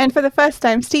 Oh, and for the first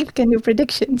time, Steve can do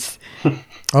predictions.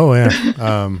 Oh yeah.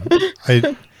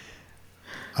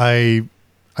 I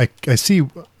see.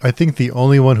 I think the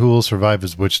only one who will survive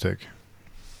is Witchstick.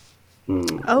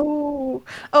 Oh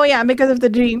yeah, because of the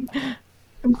dream.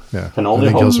 Yeah, Can only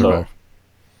I think hope he'll so. survive.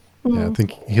 Yeah, I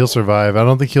think he'll survive. I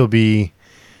don't think he'll be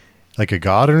like a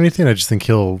god or anything. I just think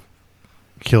he'll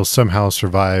somehow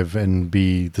survive and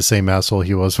be the same asshole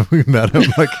he was when we met him.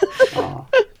 Like,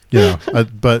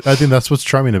 but I think that's what's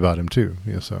charming about him too.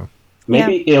 Yeah, so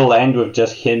maybe it'll end with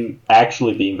just him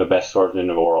actually being the best swordsman in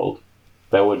the world.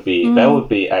 That would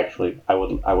be actually I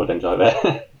would enjoy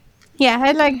that. Yeah,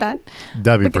 I like that.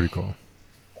 that'd be pretty cool.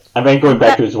 And then going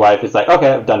back to his wife, it's like, okay,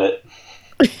 I've done it.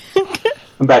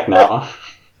 I'm back now.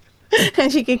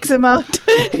 And she kicks him out.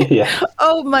 Yeah.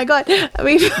 Oh my god. I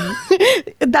mean,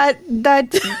 that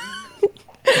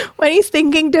when he's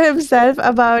thinking to himself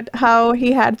about how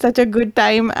he had such a good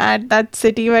time at that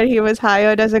city where he was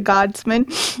hired as a guardsman,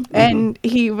 and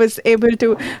he was able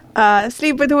to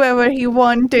sleep with whoever he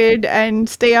wanted and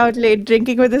stay out late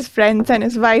drinking with his friends, and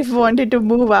his wife wanted to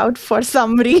move out for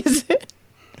some reason.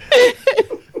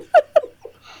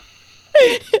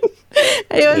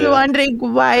 I was wondering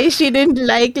why she didn't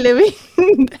like living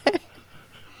there.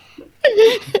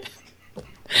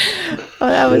 Oh,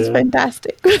 that was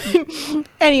fantastic.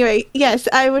 Anyway, yes,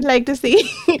 I would like to see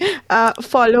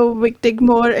follow Wictig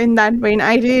more in that vein.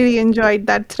 I really enjoyed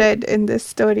that thread in this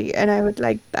story, and I would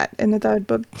like that in the third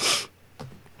book.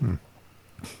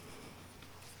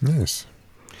 Nice.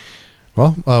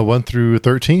 Well, 1 through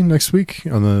 13 next week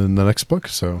on the next book.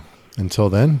 So until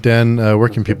then, Dan, where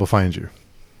can people find you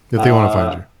if they want to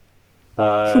find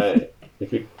you?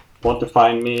 If you want to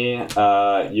find me,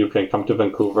 you can come to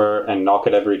Vancouver and knock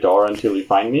at every door until you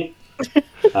find me.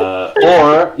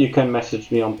 Or you can message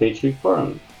me on Page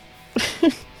Forum.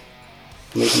 I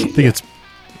think it's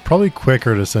probably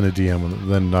quicker to send a DM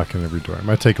than knock on every door. It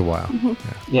might take a while.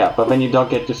 Yeah, but then you don't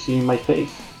get to see my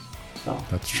face. So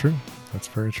That's true. That's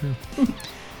very true.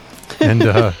 And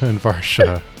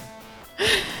Varsha.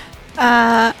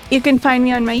 You can find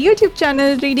me on my YouTube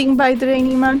channel, Reading by the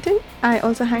Rainy Mountain. I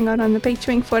also hang out on the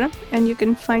Patchwing forum, and you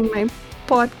can find my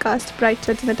podcast, Bright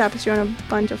Threads in the Tapestry, on a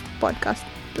bunch of podcast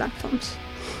platforms.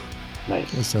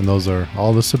 nice. Yes, and those are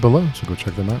all listed below, so go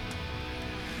check them out.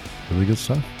 Really good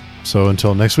stuff. So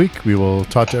until next week, we will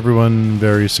talk to everyone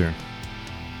very soon.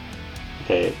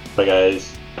 Okay, bye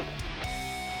guys.